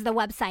awesome. Is the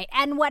website.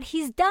 And what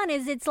he's done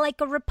is it's like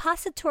a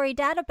repository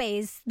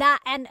database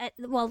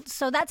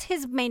so that's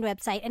his main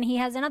website. And he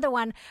has another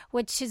one,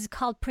 which is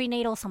called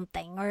Prenatal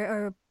something,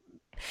 or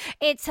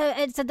it's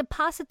a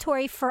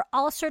depository for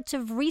all sorts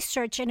of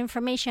research and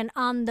information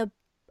on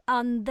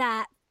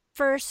that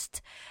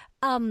first,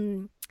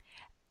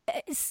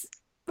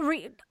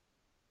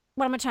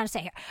 what am I trying to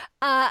say here?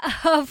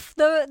 Of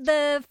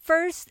the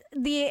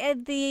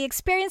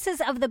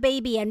experiences of the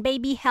baby and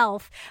baby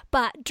health,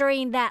 but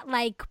during that,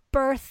 like,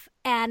 birth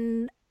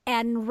and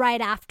right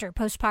after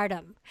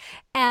postpartum.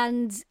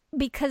 And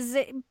because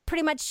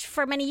pretty much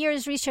for many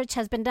years research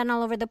has been done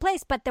all over the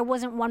place, but there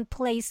wasn't one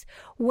place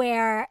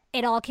where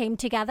it all came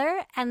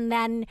together. And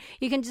then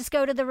you can just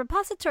go to the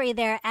repository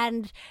there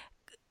and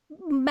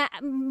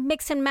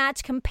mix and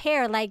match,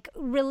 compare, like,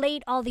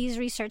 relate all these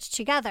research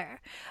together,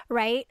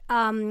 right?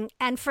 And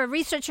for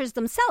researchers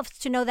themselves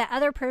to know that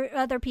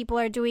other people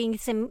are doing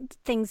some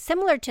things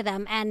similar to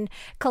them and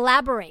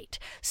collaborate.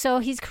 So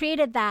he's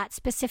created that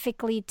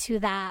specifically to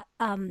that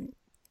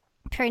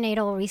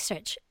perinatal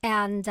research.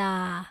 And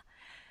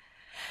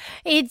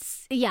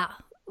it's, yeah,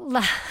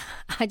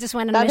 I just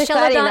went on a Michel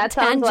Ledant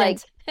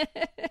tangent.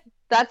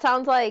 That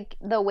sounds like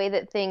the way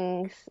that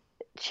things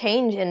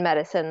change in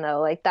medicine, though.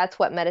 Like, that's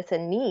what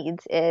medicine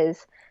needs,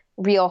 is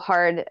real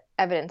hard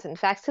evidence and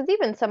facts. Because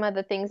even some of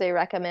the things they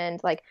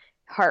recommend, like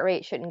heart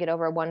rate shouldn't get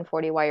over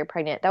 140 while you're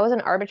pregnant, that was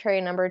an arbitrary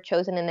number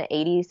chosen in the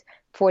 80s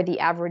for the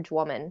average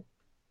woman.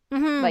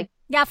 Mm-hmm. Like,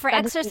 yeah, for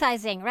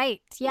exercising,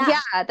 right? Yeah,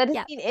 that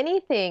doesn't mean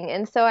anything.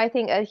 And so I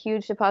think a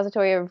huge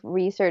depository of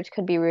research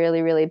could be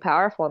really, really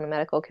powerful in the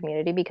medical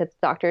community, because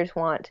doctors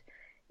want,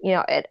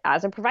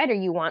 as a provider,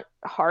 you want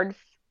hard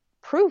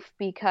proof,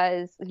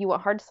 because you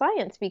want hard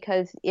science,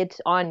 because it's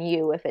on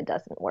you if it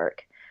doesn't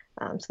work.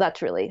 So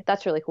that's really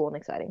cool and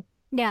exciting.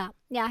 Yeah,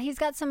 he's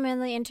got some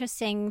really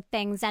interesting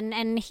things,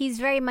 and he's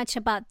very much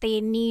about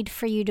the need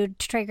for you to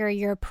trigger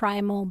your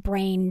primal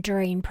brain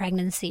during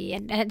pregnancy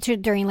and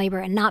during labor,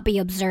 and not be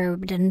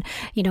observed, and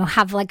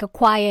have like a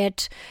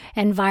quiet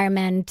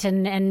environment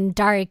and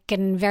dark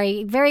and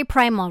very, very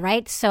primal,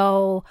 right?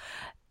 So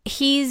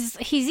he's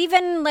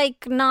even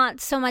like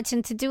not so much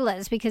into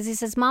doulas, because he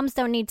says moms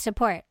don't need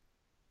support.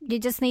 You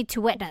just need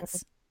to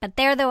witness. But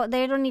they're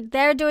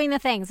doing the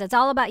things. It's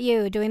all about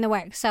you doing the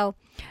work. So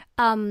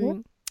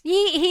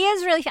he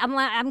is really,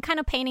 I'm kind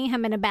of painting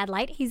him in a bad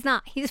light. He's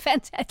not. He's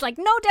fantastic. Like,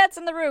 no dads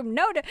in the room.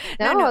 No.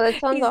 That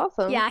sounds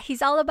awesome. Yeah,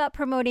 he's all about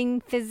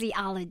promoting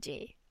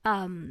physiology.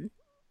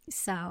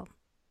 So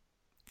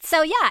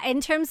yeah,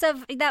 in terms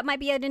of, that might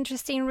be an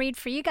interesting read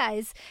for you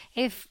guys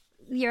if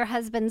your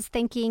husband's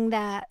thinking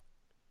that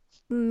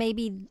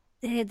maybe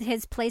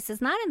his place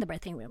is not in the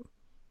birthing room.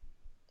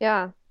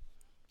 Yeah.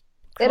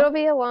 Cool. It'll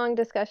be a long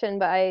discussion,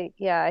 but I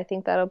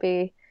think it'll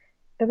be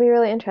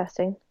really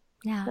interesting.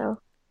 Yeah. So.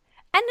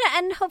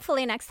 And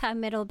hopefully next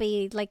time it'll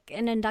be like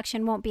an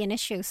induction won't be an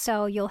issue.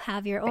 So you'll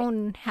have your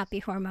own happy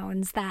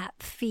hormones that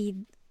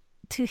feed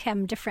to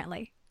him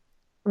differently.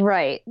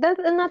 Right. I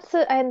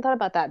hadn't thought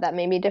about that. That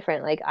may be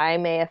different. Like, I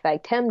may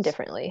affect him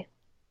differently.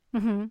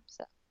 Mm-hmm.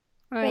 So.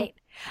 Right.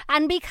 Yeah.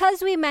 And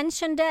because we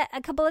mentioned it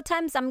a couple of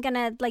times, I'm going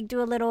to like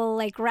do a little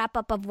like wrap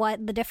up of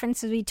what the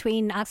difference is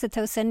between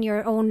oxytocin,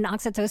 your own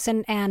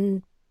oxytocin,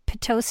 and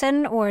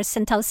pitocin or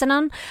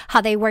syntocinon, how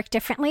they work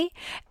differently.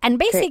 And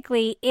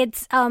basically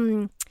it's,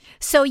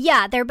 so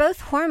yeah, they're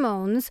both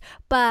hormones,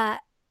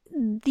 but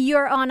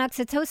your own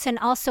oxytocin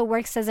also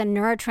works as a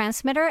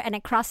neurotransmitter, and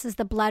it crosses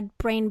the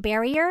blood-brain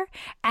barrier,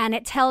 and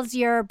it tells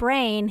your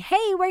brain,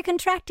 hey, we're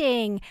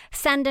contracting,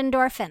 send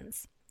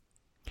endorphins.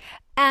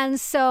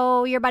 And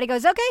so your body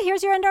goes, okay,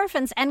 here's your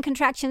endorphins. And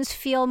contractions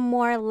feel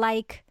more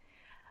like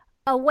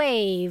a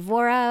wave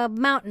or a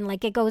mountain,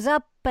 like it goes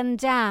up and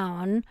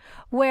down.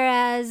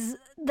 Whereas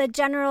the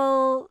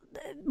general,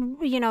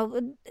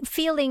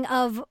 feeling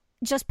of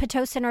just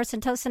Pitocin or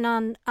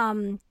Syntocin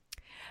on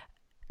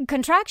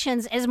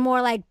contractions is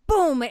more like,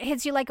 boom, it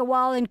hits you like a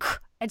wall and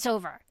it's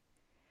over.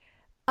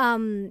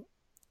 And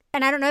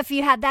I don't know if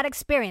you had that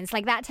experience.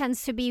 Like that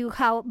tends to be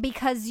how,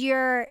 because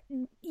you're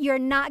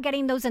not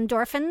getting those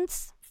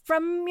endorphins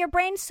from your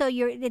brain, so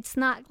it's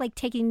not like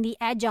taking the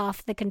edge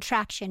off the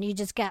contraction. You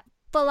just get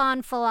full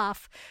on, full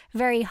off,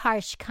 very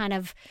harsh kind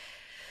of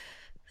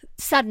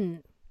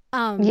sudden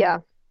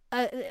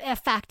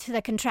effect to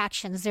the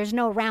contractions. There's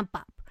no ramp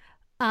up.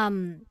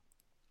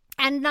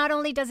 And not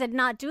only does it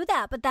not do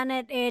that, but then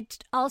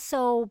it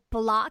also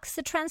blocks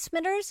the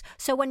transmitters.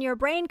 So when your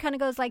brain kind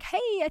of goes like, hey,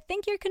 I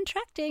think you're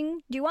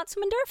contracting. Do you want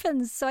some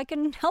endorphins so I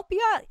can help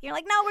you out? You're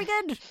like, no, we're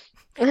good.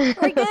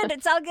 We're good.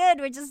 It's all good.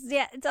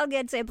 It's all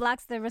good. So it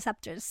blocks the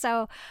receptors.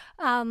 So,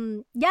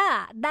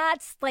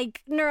 that's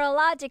like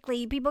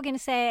neurologically, people can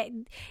say,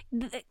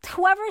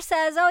 whoever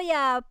says, oh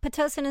yeah,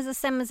 Pitocin is the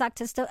same as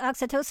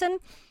oxytocin.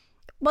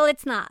 Well,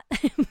 it's not.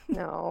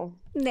 No.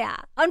 Yeah.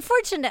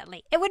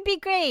 Unfortunately, it would be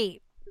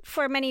great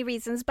for many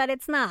reasons, but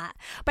it's not.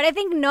 But I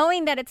think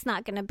knowing that it's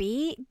not going to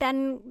be,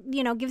 then,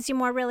 gives you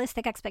more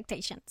realistic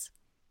expectations.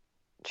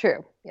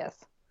 True. Yes.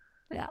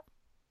 Yeah.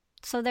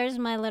 So there's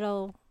my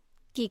little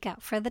geek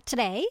out for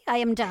today. I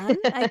am done.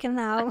 I can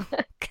now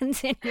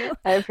continue.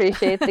 I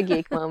appreciate the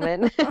geek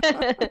moment.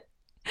 But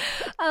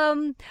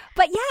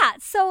yeah,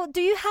 so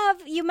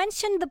you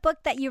mentioned the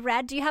book that you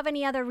read. Do you have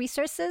any other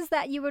resources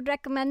that you would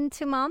recommend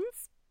to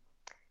moms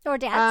or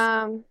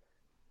dads?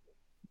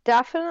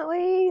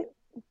 Definitely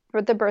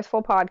for the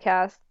Birthful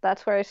podcast.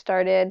 That's where I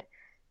started.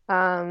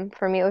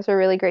 For me, it was a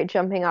really great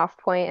jumping off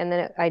point, and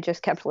then I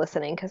just kept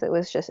listening because it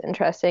was just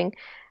interesting.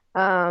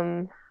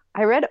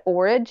 I read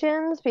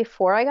Origins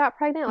before I got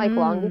pregnant, like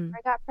long before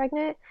I got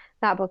pregnant.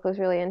 That book was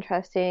really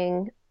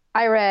interesting.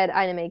 I read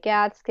Ina May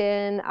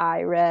Gadsden.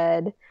 I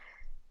read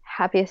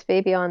Happiest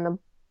Baby on the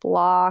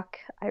Block.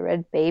 I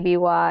read Baby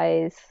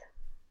Wise.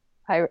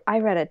 I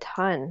read a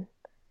ton.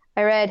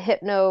 I read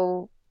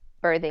Hypno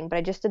Birthing, but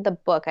I just did the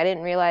book. I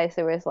didn't realize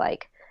there was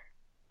like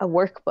a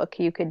workbook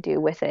you could do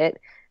with it.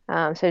 So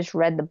I just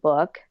read the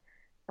book.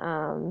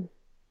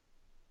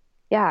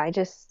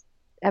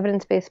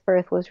 Evidence-based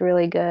birth was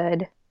really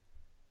good.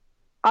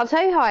 I'll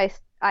tell you how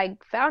I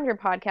found your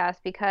podcast,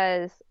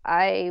 because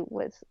I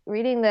was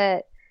reading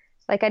that,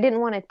 like, I didn't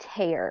want to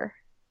tear,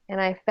 and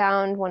I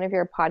found one of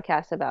your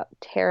podcasts about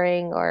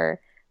tearing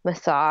or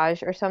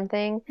massage or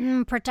something.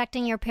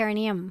 Protecting your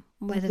perineum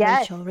with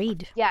Yes. Rachel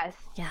Reed. Yes.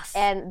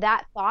 And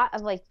that thought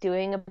of like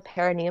doing a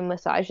perineum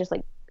massage just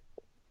like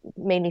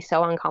made me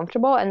so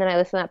uncomfortable. And then I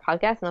listened to that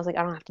podcast and I was like,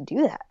 I don't have to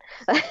do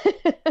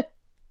that.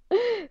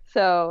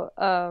 So,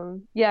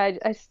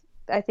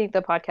 I think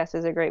the podcast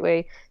is a great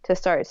way to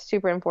start. It's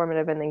super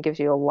informative and then gives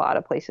you a lot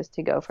of places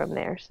to go from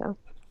there. So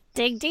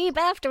dig deep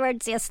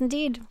afterwards. Yes,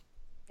 indeed.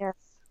 Yes.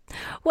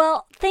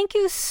 Well, thank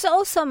you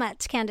so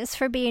much, Candace,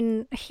 for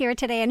being here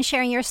today and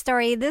sharing your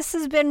story. This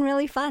has been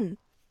really fun.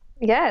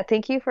 Yeah,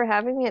 thank you for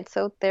having me. It's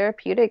so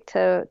therapeutic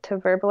to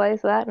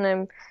verbalize that, and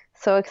I'm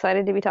so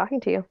excited to be talking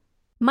to you.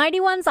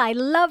 Mighty Ones, I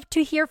love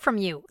to hear from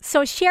you.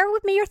 So share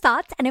with me your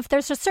thoughts, and if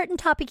there's a certain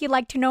topic you'd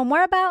like to know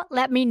more about,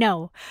 let me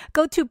know.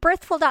 Go to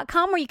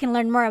birthful.com where you can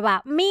learn more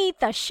about me,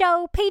 the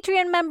show,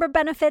 Patreon member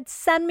benefits,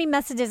 send me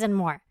messages, and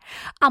more.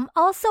 I'm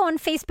also on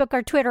Facebook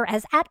or Twitter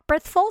as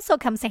 @birthful, so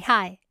come say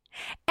hi.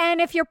 And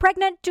if you're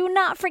pregnant, do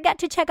not forget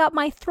to check out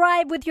my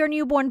Thrive with Your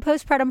Newborn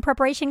postpartum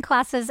preparation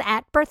classes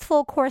at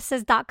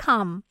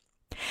birthfulcourses.com.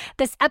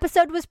 This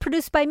episode was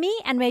produced by me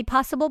and made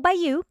possible by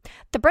you,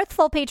 the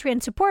Birthful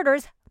Patreon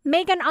supporters,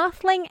 Megan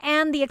Offling,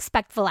 and the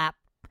Expectful app.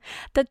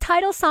 The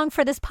title song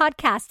for this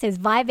podcast is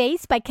Vive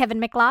Ace by Kevin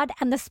MacLeod,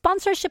 and the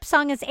sponsorship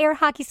song is Air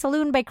Hockey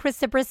Saloon by Chris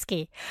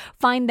Zabriskie.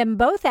 Find them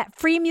both at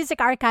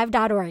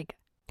freemusicarchive.org.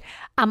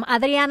 I'm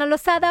Adriana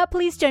Lozada.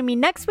 Please join me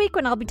next week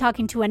when I'll be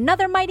talking to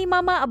another mighty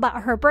mama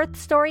about her birth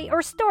story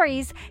or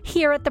stories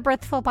here at the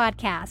Birthful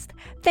Podcast.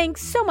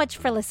 Thanks so much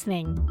for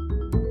listening.